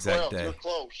exact day. You're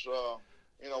close,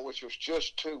 which was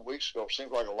just 2 weeks ago.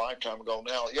 Seems like a lifetime ago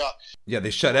now. Yeah,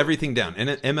 they shut everything down.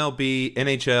 MLB,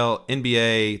 NHL,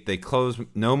 NBA, they closed,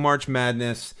 no March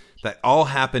Madness. That all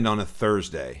happened on a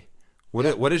Thursday.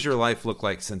 What does your life look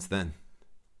like since then?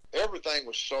 Everything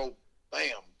was so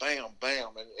bam, bam, bam.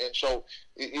 And so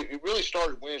it really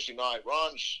started Wednesday night.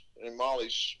 Ron's and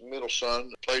Molly's middle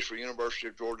son plays for University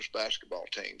of Georgia's basketball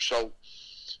team. So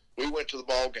we went to the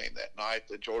ball game that night.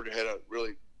 That Georgia had a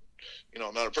really,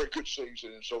 not a very good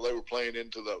season. And so they were playing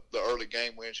into the early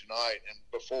game Wednesday night. And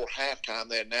before halftime,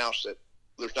 they announced that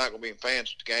there's not going to be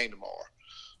fans at the game tomorrow.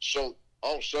 So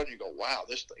all of a sudden you go, wow,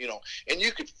 this, and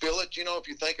you could feel it, if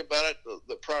you think about it,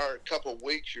 the prior couple of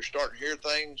weeks, you're starting to hear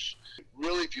things.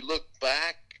 Really, if you look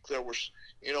back, there was,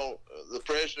 the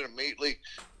president immediately,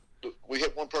 we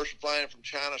had one person flying from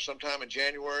China sometime in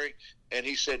January, and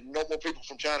he said, no more people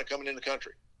from China coming in the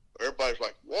country. Everybody's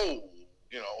like, whoa,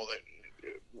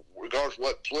 regardless of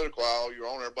what political aisle you're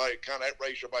on, everybody kind of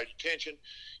raised everybody's attention.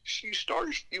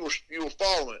 You were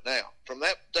following it now. From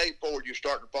that day forward, you're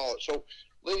starting to follow it. So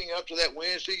leading up to that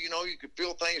Wednesday, you know, you could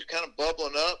feel things kind of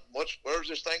bubbling up. Where's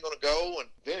this thing going to go? And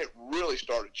then it really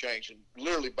started changing,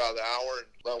 literally by the hour. And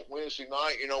by Wednesday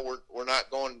night, you know, we're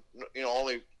not going, you know,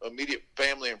 only immediate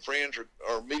family and friends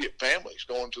or immediate families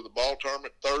going to the ball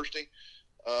tournament Thursday.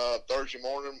 Thursday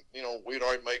morning, you know, we'd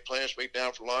already made plans to meet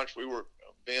down for lunch. We were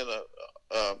being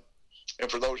and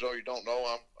for those of you who don't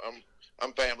know,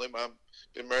 I'm family. I've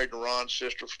been married to Ron's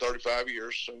sister for 35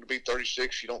 years, soon to be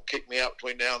 36. You don't kick me out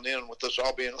between now and then with us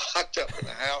all being locked up in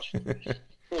the house,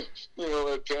 you know,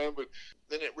 that time. But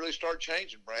then it really started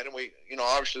changing, Brandon. We, you know,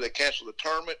 obviously they canceled the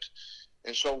tournament,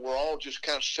 and so we're all just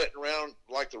kind of sitting around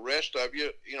like the rest of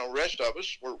you, you know, rest of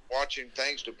us. We're watching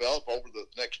things develop over the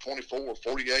next 24,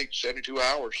 48, 72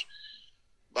 hours.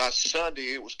 By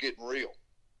Sunday, it was getting real.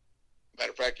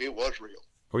 Matter of fact, it was real.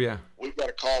 Oh, yeah. We've got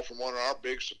a call from one of our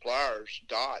big suppliers,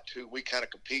 DOT, who we kind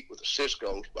of compete with the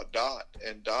Cisco's by DOT.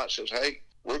 And DOT says, hey,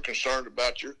 we're concerned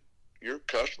about your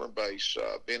customer base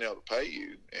being able to pay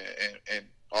you. And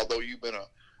although you've been a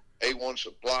A1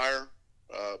 supplier,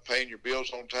 paying your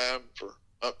bills on time for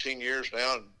umpteen years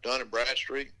now and Dun and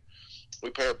Bradstreet,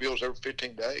 we pay our bills every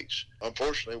 15 days.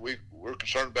 Unfortunately, we're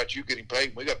concerned about you getting paid,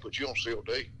 and we got to put you on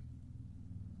COD.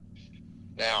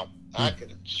 Now, I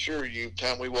can assure you, the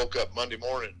time we woke up Monday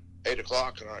morning, 8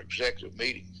 o'clock in our executive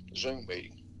meeting, Zoom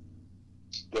meeting,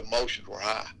 the emotions were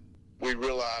high. We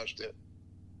realized that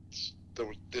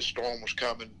this storm was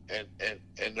coming, and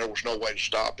there was no way to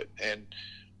stop it. And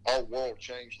our world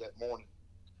changed that morning,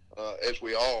 as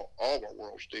all of our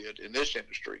worlds did in this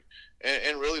industry.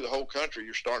 And really the whole country.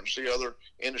 You're starting to see other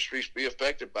industries be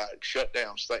affected by it,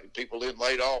 shutdowns, people getting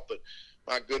laid off. But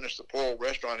my goodness, the poor old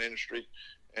restaurant industry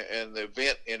and the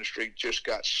event industry just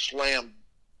got slammed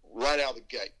right out of the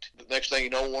gate. The next thing you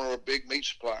know, one of our big meat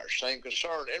suppliers, same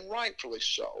concern, and rightfully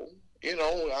so. You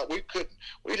know,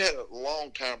 we'd had a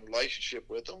long-time relationship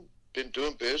with them, been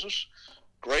doing business,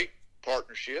 great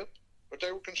partnership, but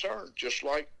they were concerned, just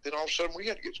like then all of a sudden we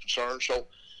had to get concerned. So,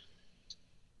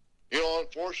 you know,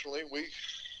 unfortunately,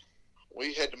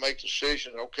 we had to make the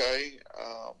decision, okay,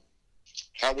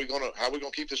 how are we gonna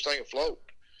keep this thing afloat?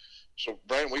 So,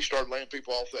 Brandon, we started laying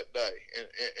people off that day.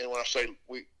 And when I say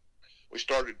we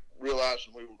started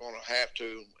realizing we were going to have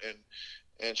to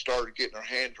and started getting our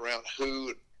hands around who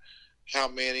and how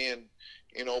many. And,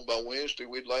 you know, by Wednesday,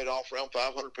 we'd laid off around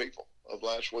 500 people of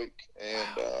last week.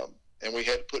 And, and we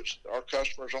had to put our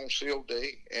customers on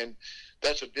COD. And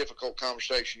that's a difficult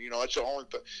conversation. You know, that's one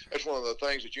of the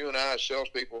things that you and I as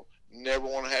salespeople never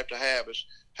want to have is,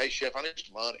 hey, chef, I need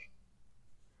some money.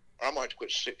 Or I might have to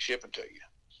quit shipping to you.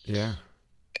 Yeah.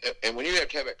 And when you have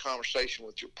to have that conversation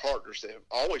with your partners that have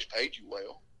always paid you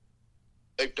well,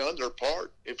 they've done their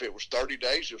part. If it was 30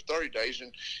 days, it was 30 days.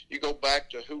 And you go back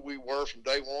to who we were from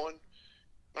day one,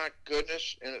 my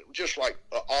goodness, and just like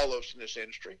all of us in this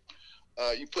industry,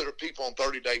 you put people on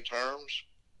 30-day terms.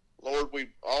 Lord, we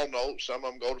all know some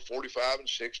of them go to 45 and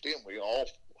 60, and we all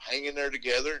hang in there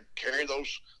together and carry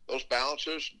those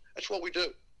balances. That's what we do.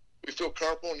 We feel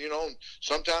comfortable, and, you know,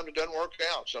 sometimes it doesn't work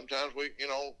out. Sometimes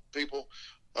people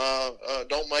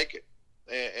don't make it,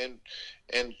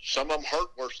 and some of them hurt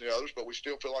worse than the others, but we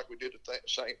still feel like we did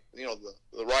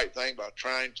the right thing by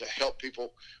trying to help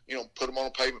people, you know, put them on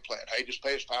a payment plan. Hey, just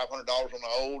pay us $500 on the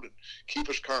old and keep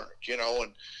us current, you know,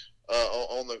 and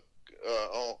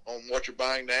on what you're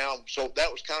buying now. So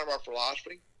that was kind of our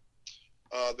philosophy.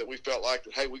 That we felt like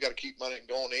that, hey, we got to keep money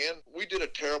going in. We did a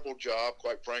terrible job,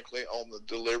 quite frankly, on the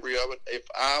delivery of it. If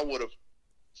I would have,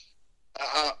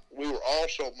 we were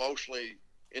also emotionally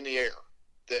in the air.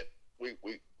 That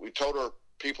we told our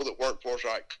people that work for us,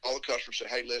 all right, call the customer, say,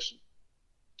 hey, listen,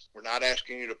 we're not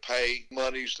asking you to pay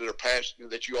monies that are past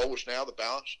that you owe us now, the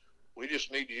balance. We just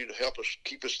need you to help us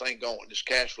keep this thing going, this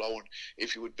cash flow. And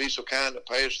if you would be so kind to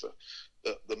pay us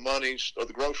the monies or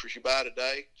the groceries you buy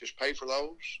today, just pay for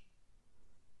those.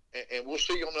 And we'll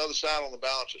see you on the other side on the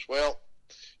balances. Well,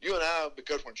 you and I,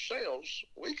 because we're in sales,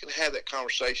 we can have that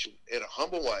conversation in a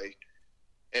humble way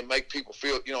and make people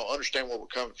feel, you know, understand where we're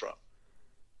coming from.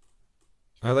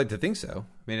 I like to think so.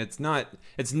 I mean,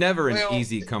 it's never an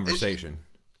easy conversation.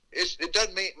 It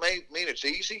doesn't mean it's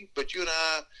easy, but you and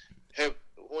I have,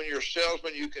 when you're a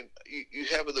salesman, you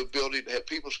have the ability to have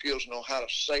people skills and know how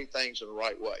to say things in the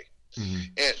right way.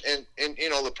 Mm-hmm. And you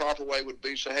know, the proper way would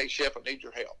be say, hey, chef, I need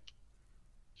your help.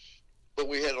 But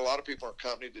we had a lot of people in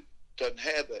our company that doesn't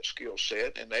have that skill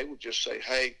set, and they would just say,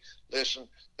 hey, listen,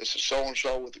 this is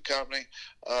so-and-so with the company.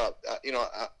 I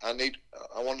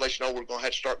want to let you know we're going to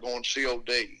have to start going COD.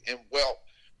 And, well,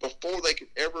 before they could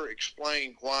ever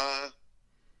explain why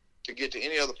to get to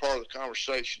any other part of the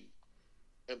conversation,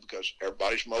 and because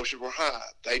everybody's emotions were high,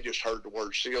 they just heard the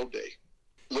word COD.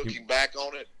 Looking back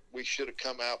on it, we should have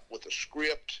come out with a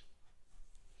script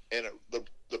and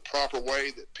the proper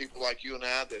way that people like you and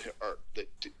I that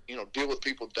deal with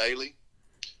people daily.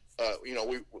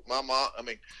 My mom. I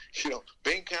mean,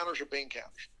 bean counters are bean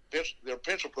counters. They're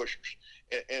pencil pushers,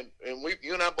 and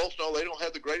you and I both know they don't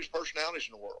have the greatest personalities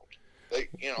in the world. They're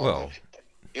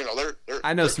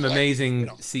I know some amazing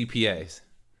CPAs.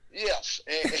 Yes,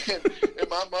 and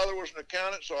my mother was an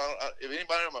accountant, so if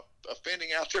anybody I'm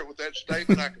offending out there with that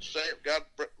statement, I can say it. God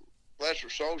bless her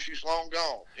soul, she's long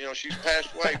gone. She's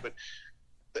passed away, but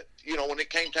when it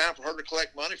came time for her to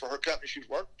collect money for her company she was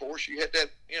working for, she had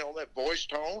that, that voice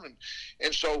tone,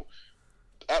 and so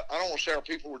I don't want to say our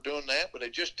people were doing that, but they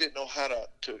just didn't know how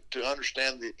to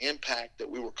understand the impact that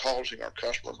we were causing our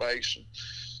customer base. And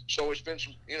so it's been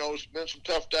some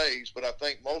tough days, but I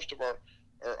think most of our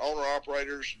owner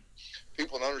operators,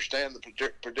 people that understand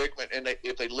the predicament, and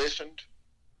if they listened,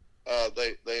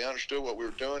 they understood what we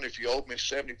were doing. If you owed me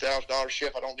 $70,000,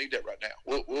 Chef, I don't need that right now.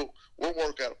 We'll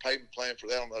work out a payment plan for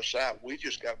that on the other side. We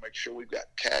just got to make sure we've got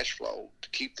cash flow to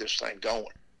keep this thing going.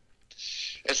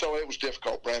 And so it was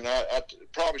difficult, Brandon.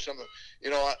 Probably some of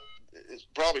it's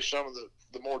probably some of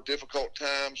the more difficult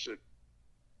times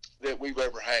that we've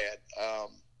ever had.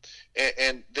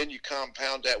 And then you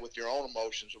compound that with your own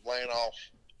emotions of laying off,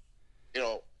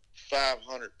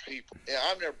 500 people. Yeah,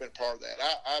 I've never been part of that.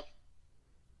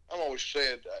 I've always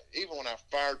said, even when I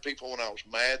fired people when I was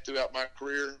mad throughout my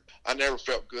career, I never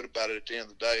felt good about it at the end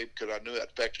of the day because I knew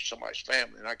that affected somebody's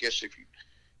family. And I guess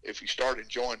if you start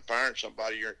enjoying firing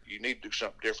somebody, you need to do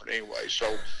something different anyway.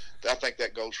 So I think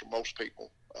that goes for most people.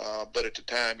 But at the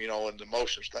time, in the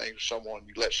emotions thing,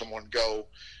 you let someone go,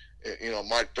 it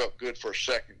might have felt good for a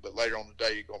second, but later on in the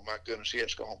day you go, my goodness, he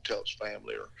has to go home and tell his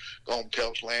family or go home and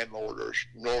tell his landlord or his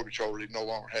mortgage holder he no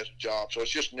longer has a job. So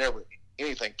it's just never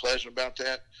anything pleasant about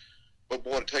that. But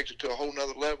boy, it takes it to a whole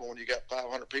nother level when you got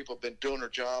 500 people have been doing their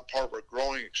job, part of a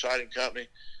growing, exciting company.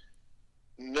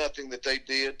 Nothing that they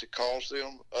did to cause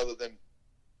them other than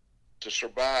to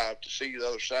survive, to see the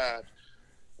other side.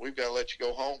 We've got to let you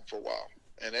go home for a while.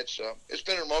 And it's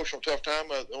been an emotional, tough time.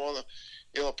 One of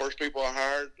the first people I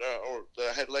hired or that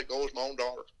I had to let go was my own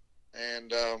daughter. And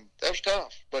that was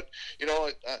tough. But, I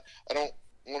don't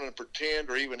want to pretend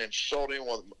or even insult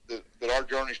anyone that our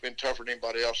journey's been tougher than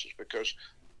anybody else's, because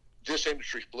this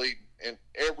industry's bleeding, and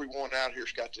everyone out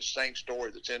here's got the same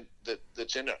story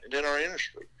that's in our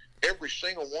industry. Every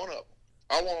single one of them.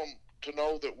 I want them to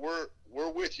know that we're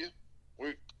with you.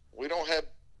 We don't have.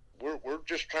 We're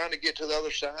just trying to get to the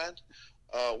other side.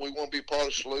 We want to be part of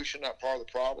the solution, not part of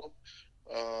the problem.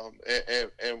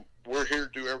 And we're here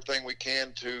to do everything we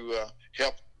can to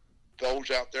help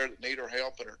those out there that need our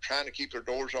help and are trying to keep their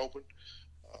doors open,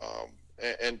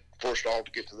 and for us all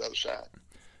to get to the other side.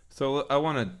 So I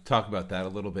want to talk about that a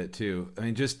little bit too. I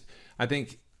mean, I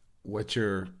think what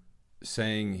you're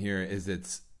saying here is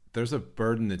there's a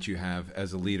burden that you have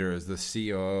as a leader, as the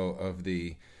COO of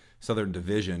the Southern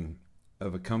Division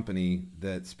of a company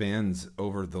that spans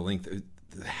over the length of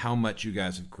how much you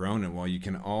guys have grown. And while you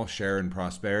can all share in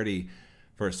prosperity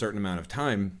for a certain amount of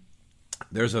time,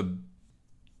 there's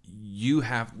you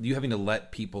having to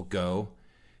let people go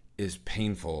is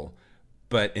painful.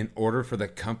 But in order for the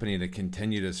company to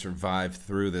continue to survive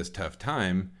through this tough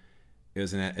time,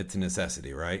 it's a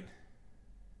necessity, right?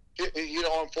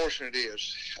 Unfortunately it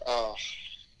is.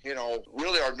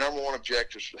 Really our number one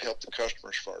objective is to help the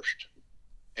customers first,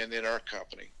 and then our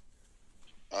company,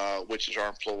 which is our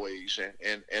employees.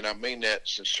 And I mean that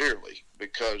sincerely,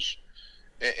 because,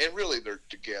 and really they're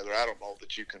together. I don't know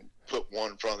that you can put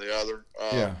one in front of the other.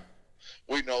 Yeah.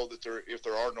 We know that if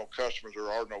there are no customers,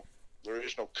 there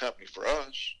is no company for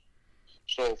us.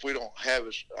 So if we don't have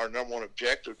as our number one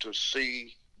objective to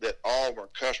see that all of our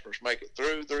customers make it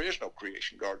through, there is no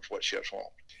creation gardens what chefs want.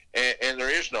 And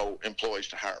there is no employees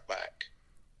to hire back.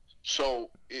 So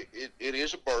it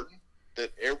is a burden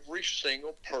that every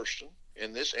single person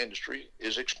in this industry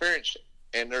is experiencing,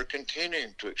 and they're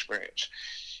continuing to experience.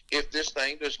 If this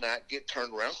thing does not get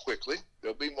turned around quickly,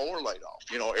 there'll be more laid off.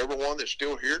 Everyone that's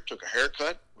still here took a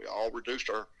haircut. We all reduced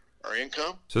our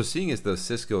income. So seeing as though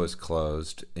Cisco is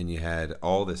closed and you had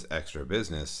all this extra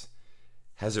business,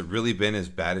 has it really been as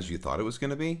bad as you thought it was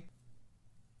going to be?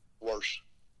 Worse.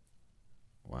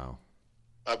 Wow.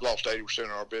 I've lost 80%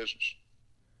 of our business.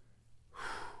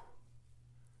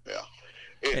 Yeah.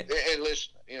 And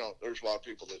listen, there's a lot of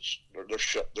people their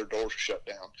doors are shut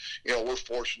down. We're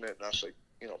fortunate, and I say,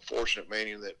 fortunate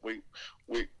meaning that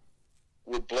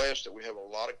we're blessed that we have a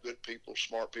lot of good people,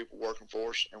 smart people working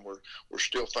for us, and we're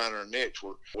still finding our niche.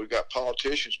 We've got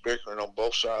politicians bickering on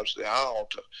both sides of the aisle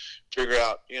to figure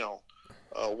out,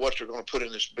 what they're going to put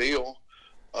in this bill.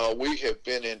 We have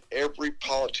been in every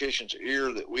politician's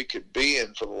ear that we could be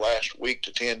in for the last week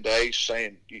to 10 days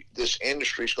saying this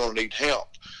industry is going to need help.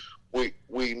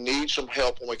 We need some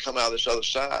help when we come out this other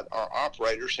side. Our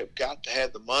operators have got to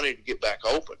have the money to get back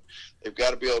open. They've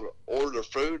got to be able to order their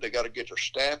food. They've got to get their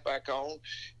staff back on.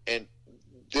 And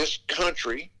this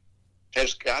country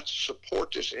has got to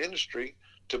support this industry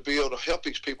to be able to help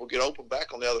these people get open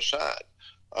back on the other side.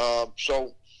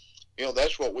 So,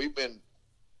 that's what we've been,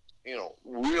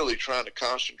 really trying to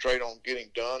concentrate on getting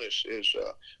done is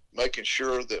making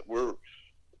sure that we're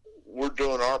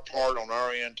doing our part on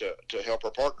our end to help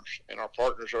our partners, and our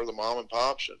partners are the mom and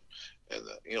pops and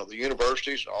the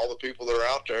universities and all the people that are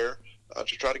out there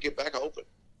to try to get back open.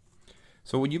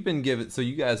 So when you've been given, so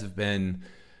you guys have been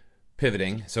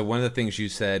pivoting. So one of the things you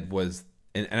said was,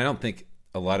 and I don't think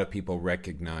a lot of people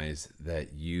recognize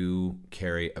that you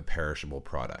carry a perishable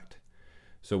product.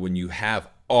 So when you have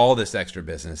all this extra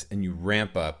business and you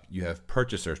ramp up, you have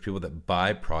purchasers, people that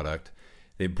buy product,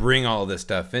 they bring all this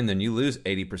stuff in, then you lose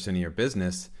 80% of your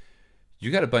business.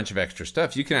 You got a bunch of extra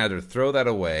stuff. You can either throw that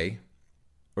away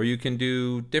or you can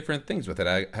do different things with it.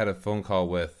 I had a phone call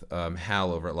with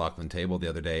Hal over at Laughlin Table the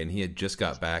other day, and he had just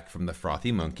got back from the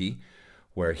Frothy Monkey,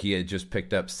 where he had just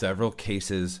picked up several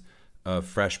cases of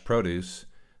fresh produce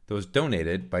that was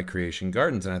donated by Creation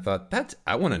Gardens. And I thought,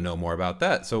 I want to know more about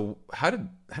that. So how did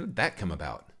that come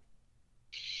about?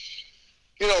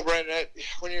 Brandon,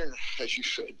 when you're, as you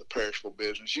said, the perishable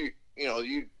business, you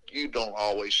don't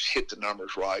always hit the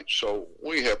numbers right. So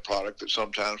we have product that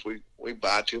sometimes we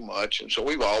buy too much. And so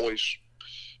we've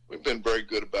been very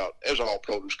good about, as all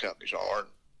produce companies are,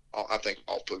 and I think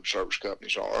all food service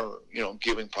companies are,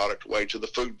 giving product away to the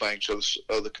food banks of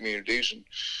the communities. And,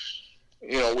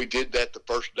 we did that the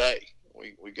first day.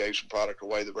 We gave some product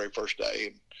away the very first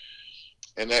day.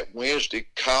 And that Wednesday,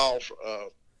 Kyle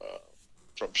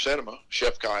from Cinema,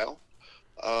 Chef Kyle,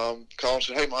 called and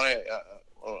said, "Hey, Monty,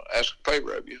 I'll ask a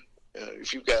favor of you.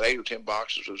 If you've got 8 or 10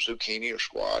 boxes of zucchini or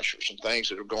squash or some things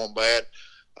that are going bad,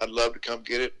 I'd love to come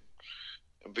get it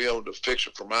and be able to fix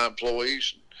it for my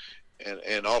employees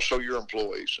and also your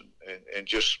employees and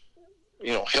just,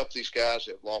 help these guys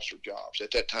that have lost their jobs."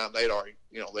 At that time, they'd already,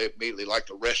 they immediately, like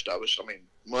the rest of us,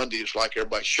 Monday is like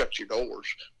everybody shuts your doors.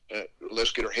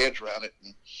 Let's get our heads around it.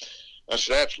 And I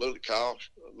said, "Absolutely, Kyle.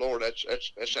 Lord,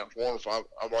 that sounds wonderful.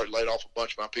 I've already laid off a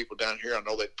bunch of my people down here. I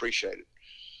know they'd appreciate it."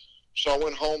 So I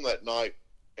went home that night,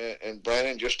 and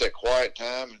Brandon, just that quiet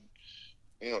time,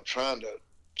 and trying to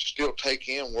still take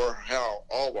in how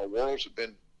all of our worlds have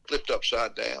been flipped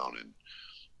upside down. And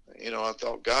I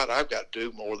thought, God, I've got to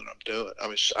do more than I'm doing.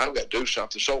 I've got to do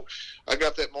something. So I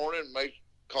got that morning and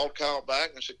called Kyle back,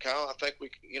 and I said, "Kyle, I think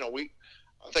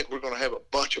I think we're going to have a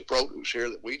bunch of produce here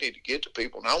that we need to get to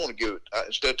people, and I want to give it,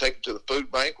 instead of taking it to the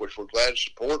food bank, which we're glad to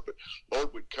support, but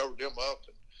Lord, we'd cover them up,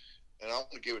 and I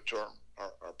want to give it to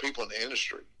our people in the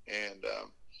industry." And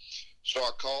so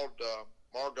I called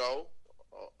Margot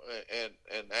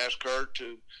and asked her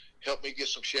to help me get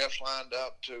some chefs lined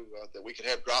up to that we could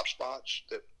have drop spots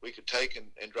that we could take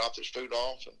and drop this food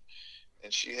off.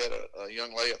 And she had a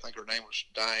young lady, I think her name was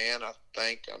Diane, I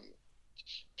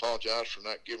apologize for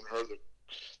not giving her the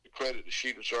credit that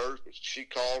she deserves, but she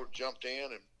called and jumped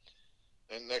in,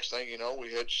 and next thing you know,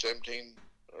 we had 17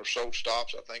 or so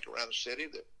stops, I think, around the city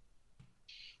that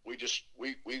we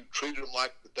treated them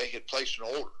like that they had placed an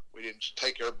order. We didn't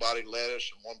take everybody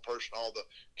lettuce and one person all the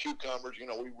cucumbers.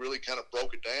 We really kind of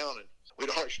broke it down, and we'd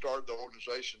already started the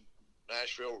organization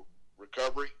Nashville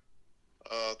Recovery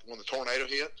when the tornado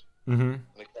hit. Mm-hmm.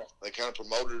 They kind of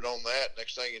promoted it on that.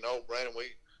 Next thing you know, Brandon,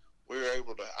 we were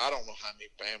able to, I don't know how many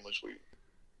families we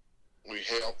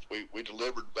helped. We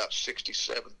delivered about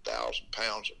 67,000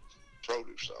 pounds of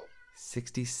produce, though.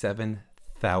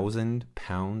 67,000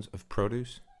 pounds of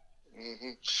produce?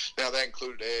 Mm-hmm. Now, that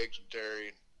included eggs and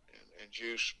dairy and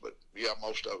juice, but, yeah,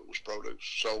 most of it was produce.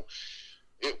 So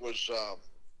it was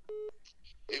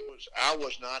I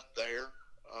was not there.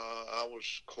 I was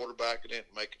quarterbacking it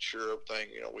and making sure everything,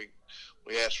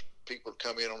 we asked people to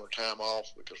come in on their time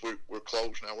off because we're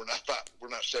closed now. We're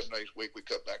not 7 days a week. We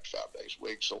cut back to 5 days a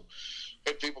week. So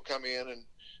had people come in, and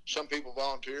some people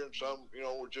volunteered, and some,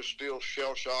 were just still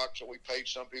shell shocked. So we paid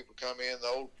some people to come in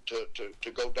though to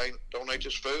go donate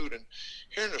this food. And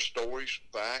hearing the stories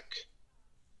back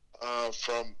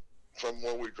from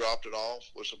where we dropped it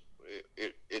off was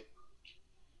it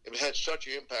had such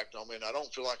an impact on me, and I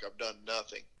don't feel like I've done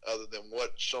nothing other than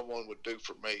what someone would do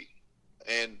for me.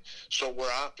 And so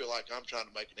where I feel like I'm trying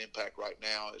to make an impact right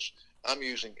now is I'm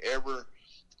using every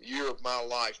year of my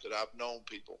life that I've known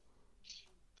people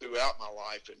throughout my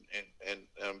life, and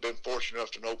I've been fortunate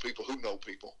enough to know people who know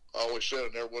people. I always said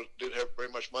I didn't have very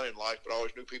much money in life, but I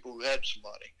always knew people who had some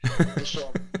money. And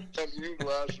so I'm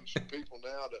utilizing some people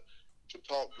now to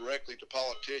talk directly to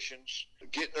politicians,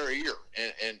 get in their ear,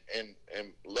 and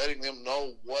letting them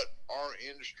know what our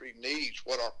industry needs,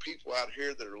 what our people out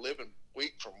here that are living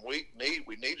week from week need.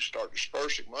 We need to start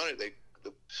dispersing money.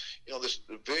 This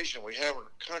division we have in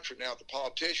our country now, the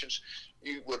politicians,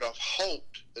 you would have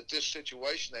hoped that this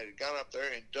situation, they had gone up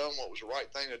there and done what was the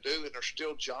right thing to do, and they're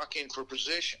still jockeying for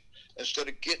position instead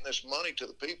of getting this money to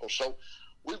the people. So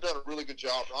we've done a really good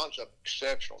job. Ron's done an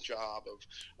exceptional job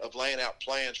of laying out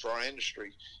plans for our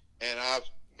industry, and I've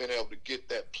been able to get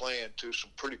that plan to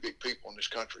some pretty big people in this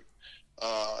country.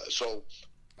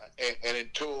 And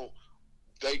until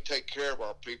they take care of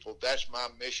our people, that's my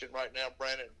mission right now,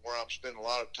 Brandon, where I'm spending a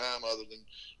lot of time other than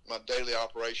my daily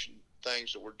operation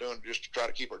things that we're doing just to try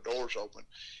to keep our doors open,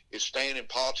 is staying in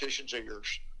politicians'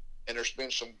 ears, and there's been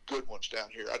some good ones down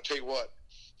here. I tell you what,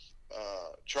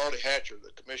 Charlie Hatcher,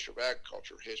 the Commissioner of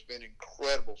Agriculture, has been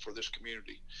incredible for this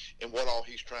community in what all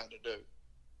he's trying to do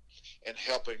and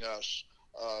helping us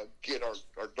get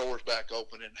our doors back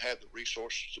open and have the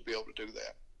resources to be able to do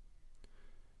that.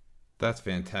 That's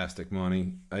fantastic,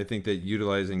 Monty. I think that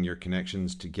utilizing your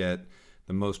connections to get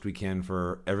the most we can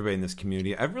for everybody in this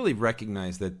community. I've really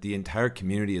recognized that the entire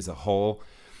community as a whole,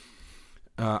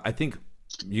 I think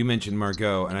you mentioned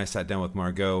Margot, and I sat down with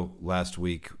Margot last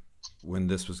week when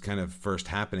this was kind of first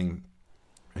happening,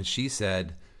 and she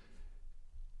said,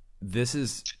 this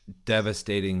is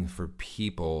devastating for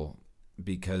people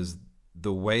because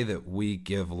the way that we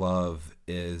give love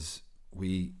is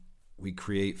we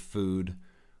create food,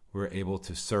 we're able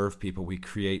to serve people, we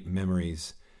create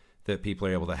memories that people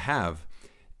are able to have.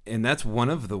 And that's one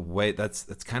of the way, that's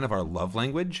kind of our love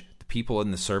language, the people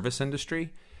in the service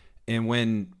industry. And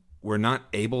when we're not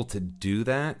able to do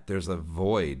that, there's a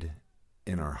void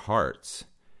in our hearts.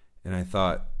 And I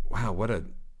thought, wow, what a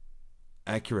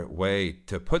accurate way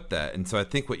to put that. And so I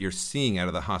think what you're seeing out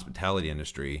of the hospitality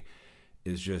industry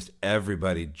is just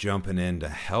everybody jumping in to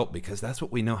help, because that's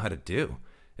what we know how to do.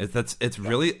 It's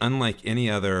really unlike any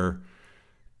other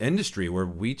industry where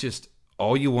we just,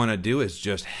 all you want to do is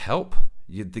just help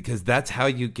you, because that's how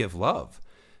you give love.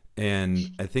 And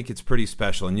I think it's pretty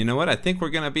special. And you know what? I think we're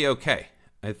going to be okay.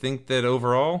 I think that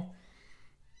overall,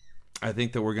 I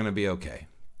think that we're going to be okay.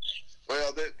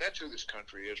 Well, that's who this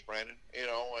country is, Brandon. You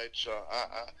know, it's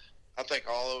I think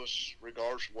all of us,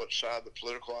 regardless of what side of the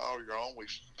political aisle you're on,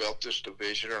 we've felt this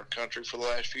division in our country for the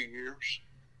last few years.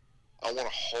 I want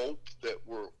to hope that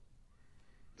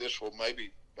this will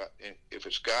maybe, if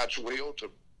it's God's will, to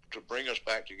bring us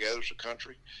back together as a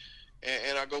country.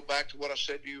 And I go back to what I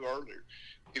said to you earlier.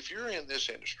 If you're in this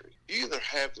industry, you either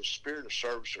have the spirit of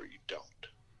service or you don't.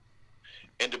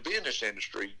 And to be in this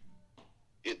industry,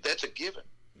 that's a given.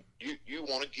 You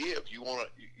want to give. You want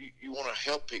to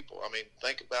help people. I mean,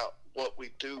 think about what we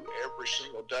do every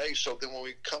single day. So then when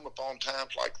we come upon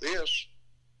times like this,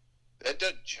 that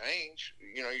doesn't change.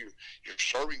 You know, you're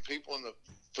serving people in the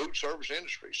food service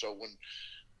industry. So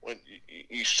when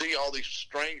you see all these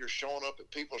strangers showing up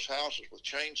at people's houses with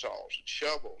chainsaws and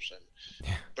shovels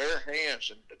and bare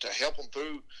hands, and to help them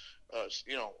through,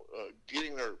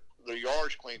 getting their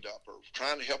yards cleaned up, or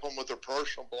trying to help them with their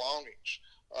personal belongings,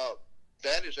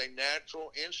 that is a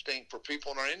natural instinct for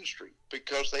people in our industry,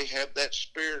 because they have that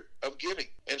spirit of giving.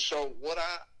 And so what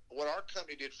our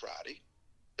company did Friday,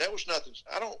 that was nothing.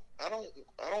 I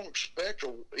don't expect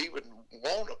or even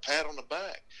want a pat on the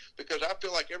back, because I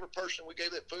feel like every person we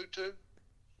gave that food to,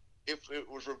 if it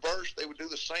was reversed, they would do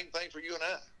the same thing for you and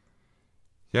I.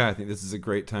 Yeah, I think this is a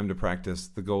great time to practice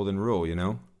the golden rule, you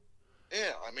know?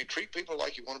 Yeah, I mean, treat people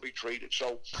like you want to be treated.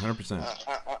 So 100%.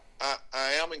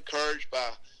 I am encouraged by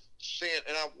seeing,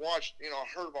 and I've watched, I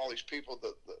heard of all these people,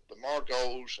 the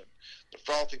Margos and the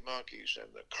Frothy Monkeys and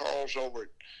the Carls over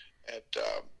at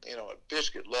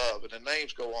Biscuit Love, and the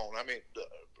names go on. I mean,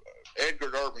 Edgar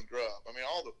Urban Grub. I mean,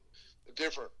 all the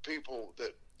different people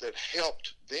that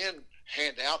helped then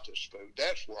hand out this food.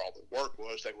 That's where all the work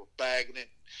was. They were bagging it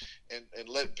and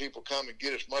letting people come and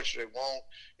get as much as they want.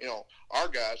 Our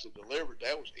guys that delivered,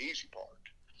 that was the easy part.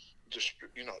 Just,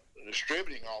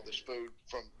 distributing all this food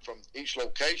from each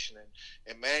location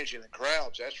and managing the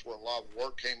crowds, that's where a lot of the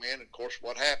work came in. And of course,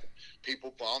 what happened?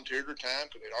 People volunteered their time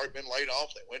because they'd already been laid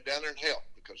off. They went down there and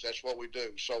helped, because that's what we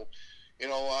do. So,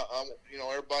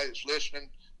 everybody that's listening,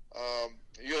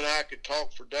 you and I could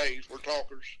talk for days. We're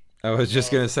talkers. I was just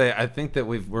going to say, I think that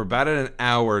we're about at an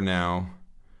hour now.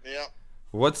 Yeah.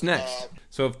 What's next?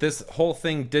 So if this whole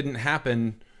thing didn't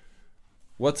happen,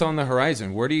 what's on the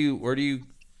horizon? Where do you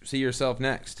see yourself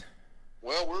next?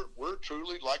 Well, we're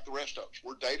truly like the rest of us.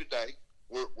 We're day to day.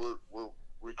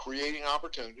 We're creating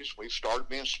opportunities. We've started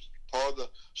being part of the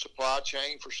supply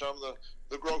chain for some of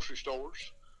the grocery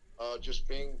stores. Just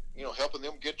being, helping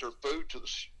them get their food to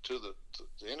the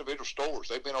individual stores.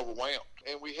 They've been overwhelmed.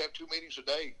 And we have 2 meetings a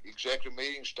day, executive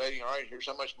meetings stating, all right, here's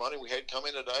how much money we had come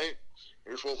in today.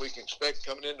 Here's what we can expect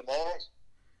coming in tomorrow.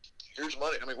 Here's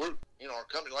money. I mean, we're, our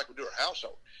company, like we do our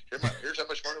household. Here's how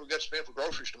much money we got to spend for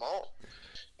groceries tomorrow.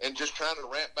 And just trying to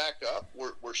ramp back up.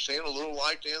 We're seeing a little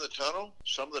light at the end of the tunnel.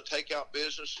 Some of the takeout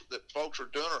business that folks are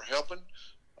doing are helping.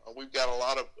 We've got a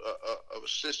lot of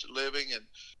assisted living and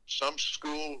some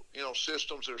school,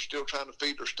 systems that are still trying to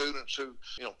feed their students who,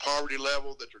 poverty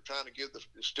level, that they're trying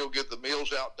to still get the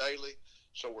meals out daily.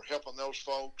 So we're helping those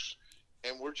folks.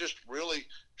 And we're just really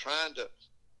trying to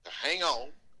hang on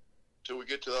till we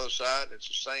get to the other side. It's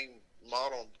the same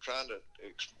model I'm trying to,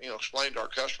 explain to our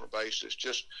customer base. It's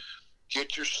just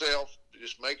get yourself,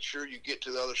 just make sure you get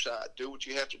to the other side. Do what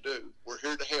you have to do. We're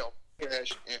here to help.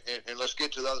 And let's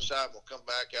get to the other side. We'll come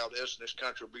back out of this, and this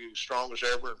country will be as strong as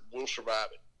ever, and we'll survive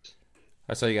it.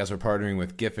 I saw you guys are partnering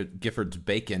with Giffords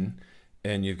Bacon,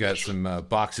 and you've got some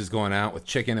boxes going out with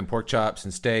chicken and pork chops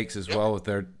and steaks as well with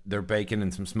their bacon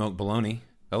and some smoked bologna.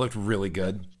 That looked really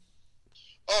good.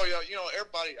 Oh, yeah,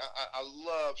 everybody, I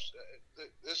love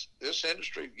this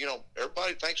industry.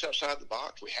 Everybody thinks outside the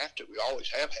box. We have to. We always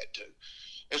have had to.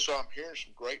 And so I'm hearing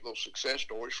some great little success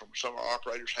stories from some of our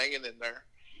operators hanging in there.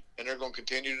 And they're going to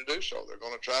continue to do so. They're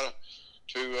going to try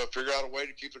to figure out a way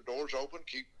to keep their doors open,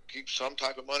 keep some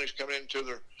type of money coming into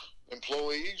their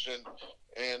employees,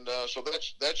 and so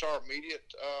that's our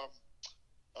immediate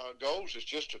goals, is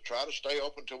just to try to stay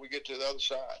open until we get to the other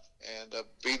side and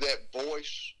be that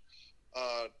voice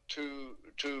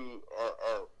to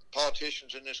our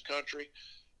politicians in this country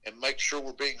and make sure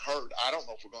we're being heard. I don't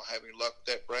know if we're going to have any luck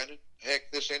with that, Brandon.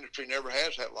 Heck, this industry never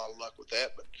has had a lot of luck with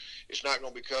that, but it's not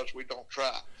going to be because we don't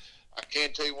try. I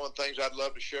can tell you one of the things I'd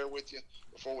love to share with you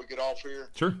before we get off here.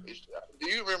 Sure. Do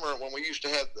you remember when we used to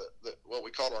have the what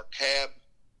we called our CAB,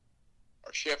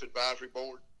 our Chef Advisory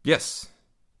Board? Yes.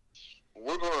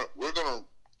 We're gonna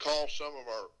call some of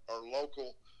our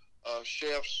local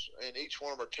chefs in each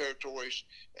one of our territories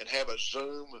and have a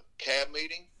Zoom CAB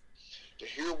meeting to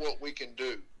hear what we can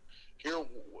do.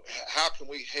 How can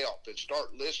we help, and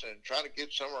start listening and try to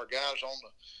get some of our guys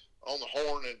on the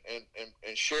horn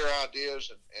and share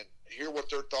ideas and hear what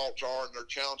their thoughts are and their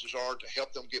challenges are to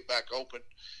help them get back open,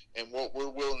 and what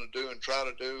we're willing to do and try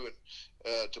to do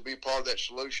and to be part of that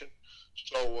solution.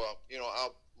 So, I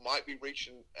might be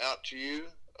reaching out to you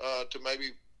to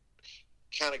maybe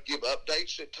kind of give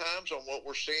updates at times on what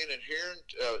we're seeing and hearing.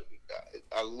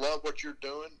 I love what you're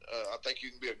doing. I think you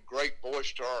can be a great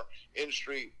voice to our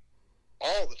industry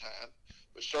all the time,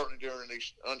 but certainly during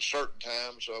these uncertain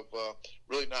times of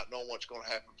really not knowing what's going to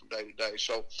happen from day to day.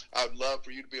 So I'd love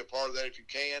for you to be a part of that if you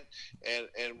can,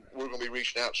 and we're going to be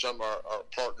reaching out to some of our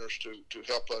partners to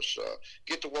help us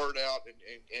get the word out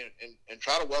and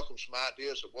try to welcome some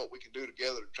ideas of what we can do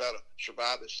together to try to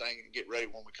survive this thing and get ready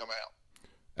when we come out.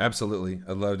 Absolutely.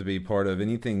 I'd love to be part of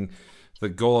anything. The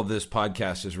goal of this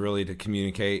podcast is really to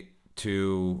communicate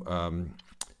to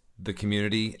the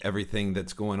community everything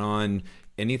that's going on,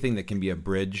 anything that can be a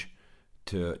bridge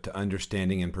to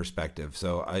understanding and perspective.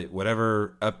 So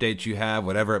whatever updates you have,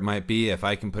 whatever it might be, if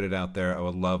I can put it out there, I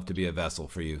would love to be a vessel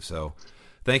for you. So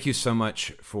thank you so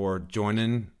much for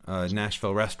joining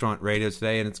Nashville Restaurant Radio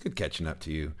today, and it's good catching up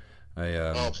to you.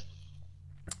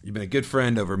 You've been a good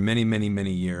friend over many, many,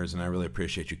 many years, and I really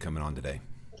appreciate you coming on today.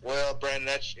 Well, Brandon,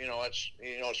 that's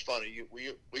it's funny.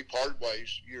 We parted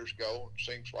ways years ago. It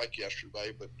seems like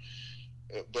yesterday,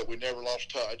 but we never lost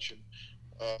touch. And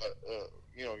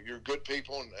you're good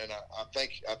people, and I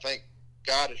think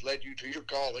God has led you to your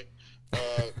calling.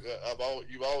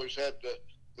 You've always had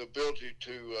the ability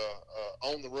to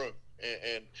own the room,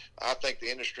 and I think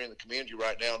the industry and the community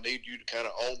right now need you to kind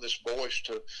of own this voice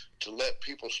to let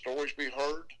people's stories be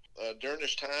heard during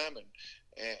this time,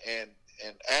 and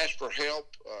ask for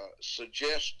help,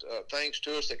 suggest things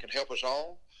to us that can help us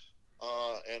all.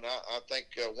 And I think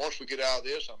once we get out of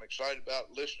this, I'm excited about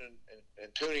listening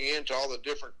and tuning in to all the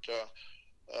different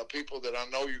people that I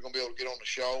know you're going to be able to get on the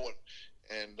show,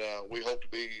 and we hope to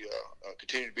be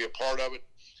continue to be a part of it.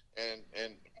 And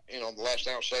the last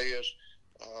thing I'll say is,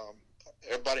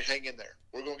 everybody hang in there.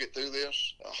 We're going to get through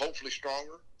this, hopefully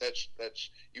stronger. That's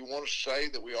you want to say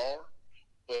that we are,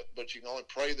 but you can only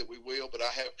pray that we will. But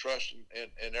I have trust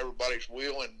in everybody's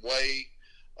will and way,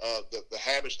 the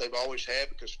habits they've always had,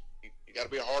 because you got to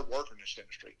be a hard worker in this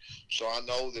industry. So I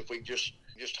know that if we just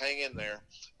hang in there,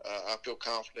 I feel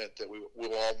confident that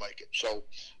we'll all make it. So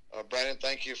Brandon,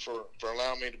 thank you for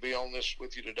allowing me to be on this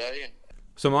with you today.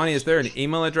 So, Monty, is there an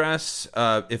email address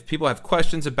if people have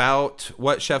questions about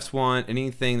What Chefs Want,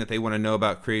 anything that they want to know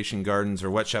about Creation Gardens or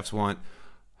What Chefs Want?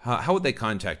 How would they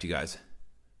contact you guys?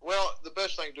 Well, the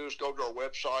best thing to do is go to our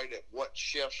website at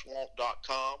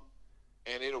whatchefswant.com,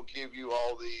 and it'll give you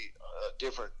all the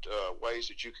different ways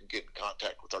that you can get in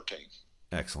contact with our team.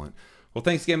 Excellent. Well,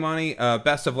 thanks again, Monty.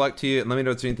 Best of luck to you. And let me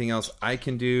know if there's anything else I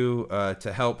can do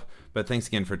to help. But thanks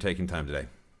again for taking time today.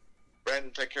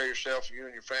 Brandon, take care of yourself, you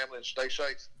and your family, and stay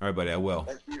safe. All right, buddy, I will.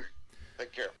 Thank you.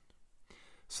 Take care.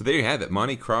 So there you have it.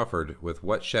 Monty Crawford with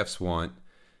What Chefs Want,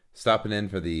 stopping in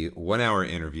for the 1-hour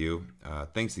interview.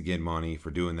 Thanks again, Monty,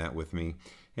 for doing that with me.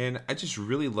 And I just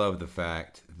really love the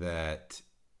fact that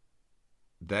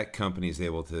that company is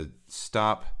able to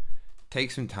stop,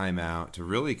 take some time out to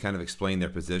really kind of explain their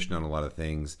position on a lot of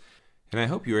things. And I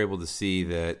hope you're able to see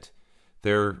that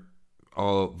they're,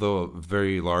 although a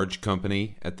very large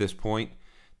company at this point,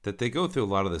 that they go through a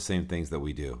lot of the same things that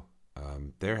we do.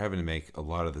 They're having to make a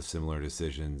lot of the similar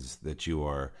decisions that you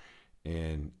are.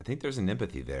 And I think there's an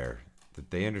empathy there,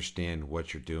 that they understand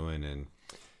what you're doing. And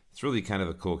it's really kind of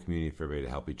a cool community for everybody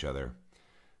to help each other.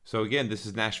 So again, this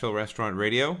is Nashville Restaurant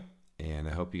Radio, and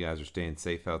I hope you guys are staying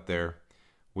safe out there.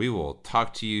 We will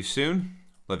talk to you soon.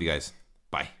 Love you guys.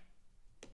 Bye.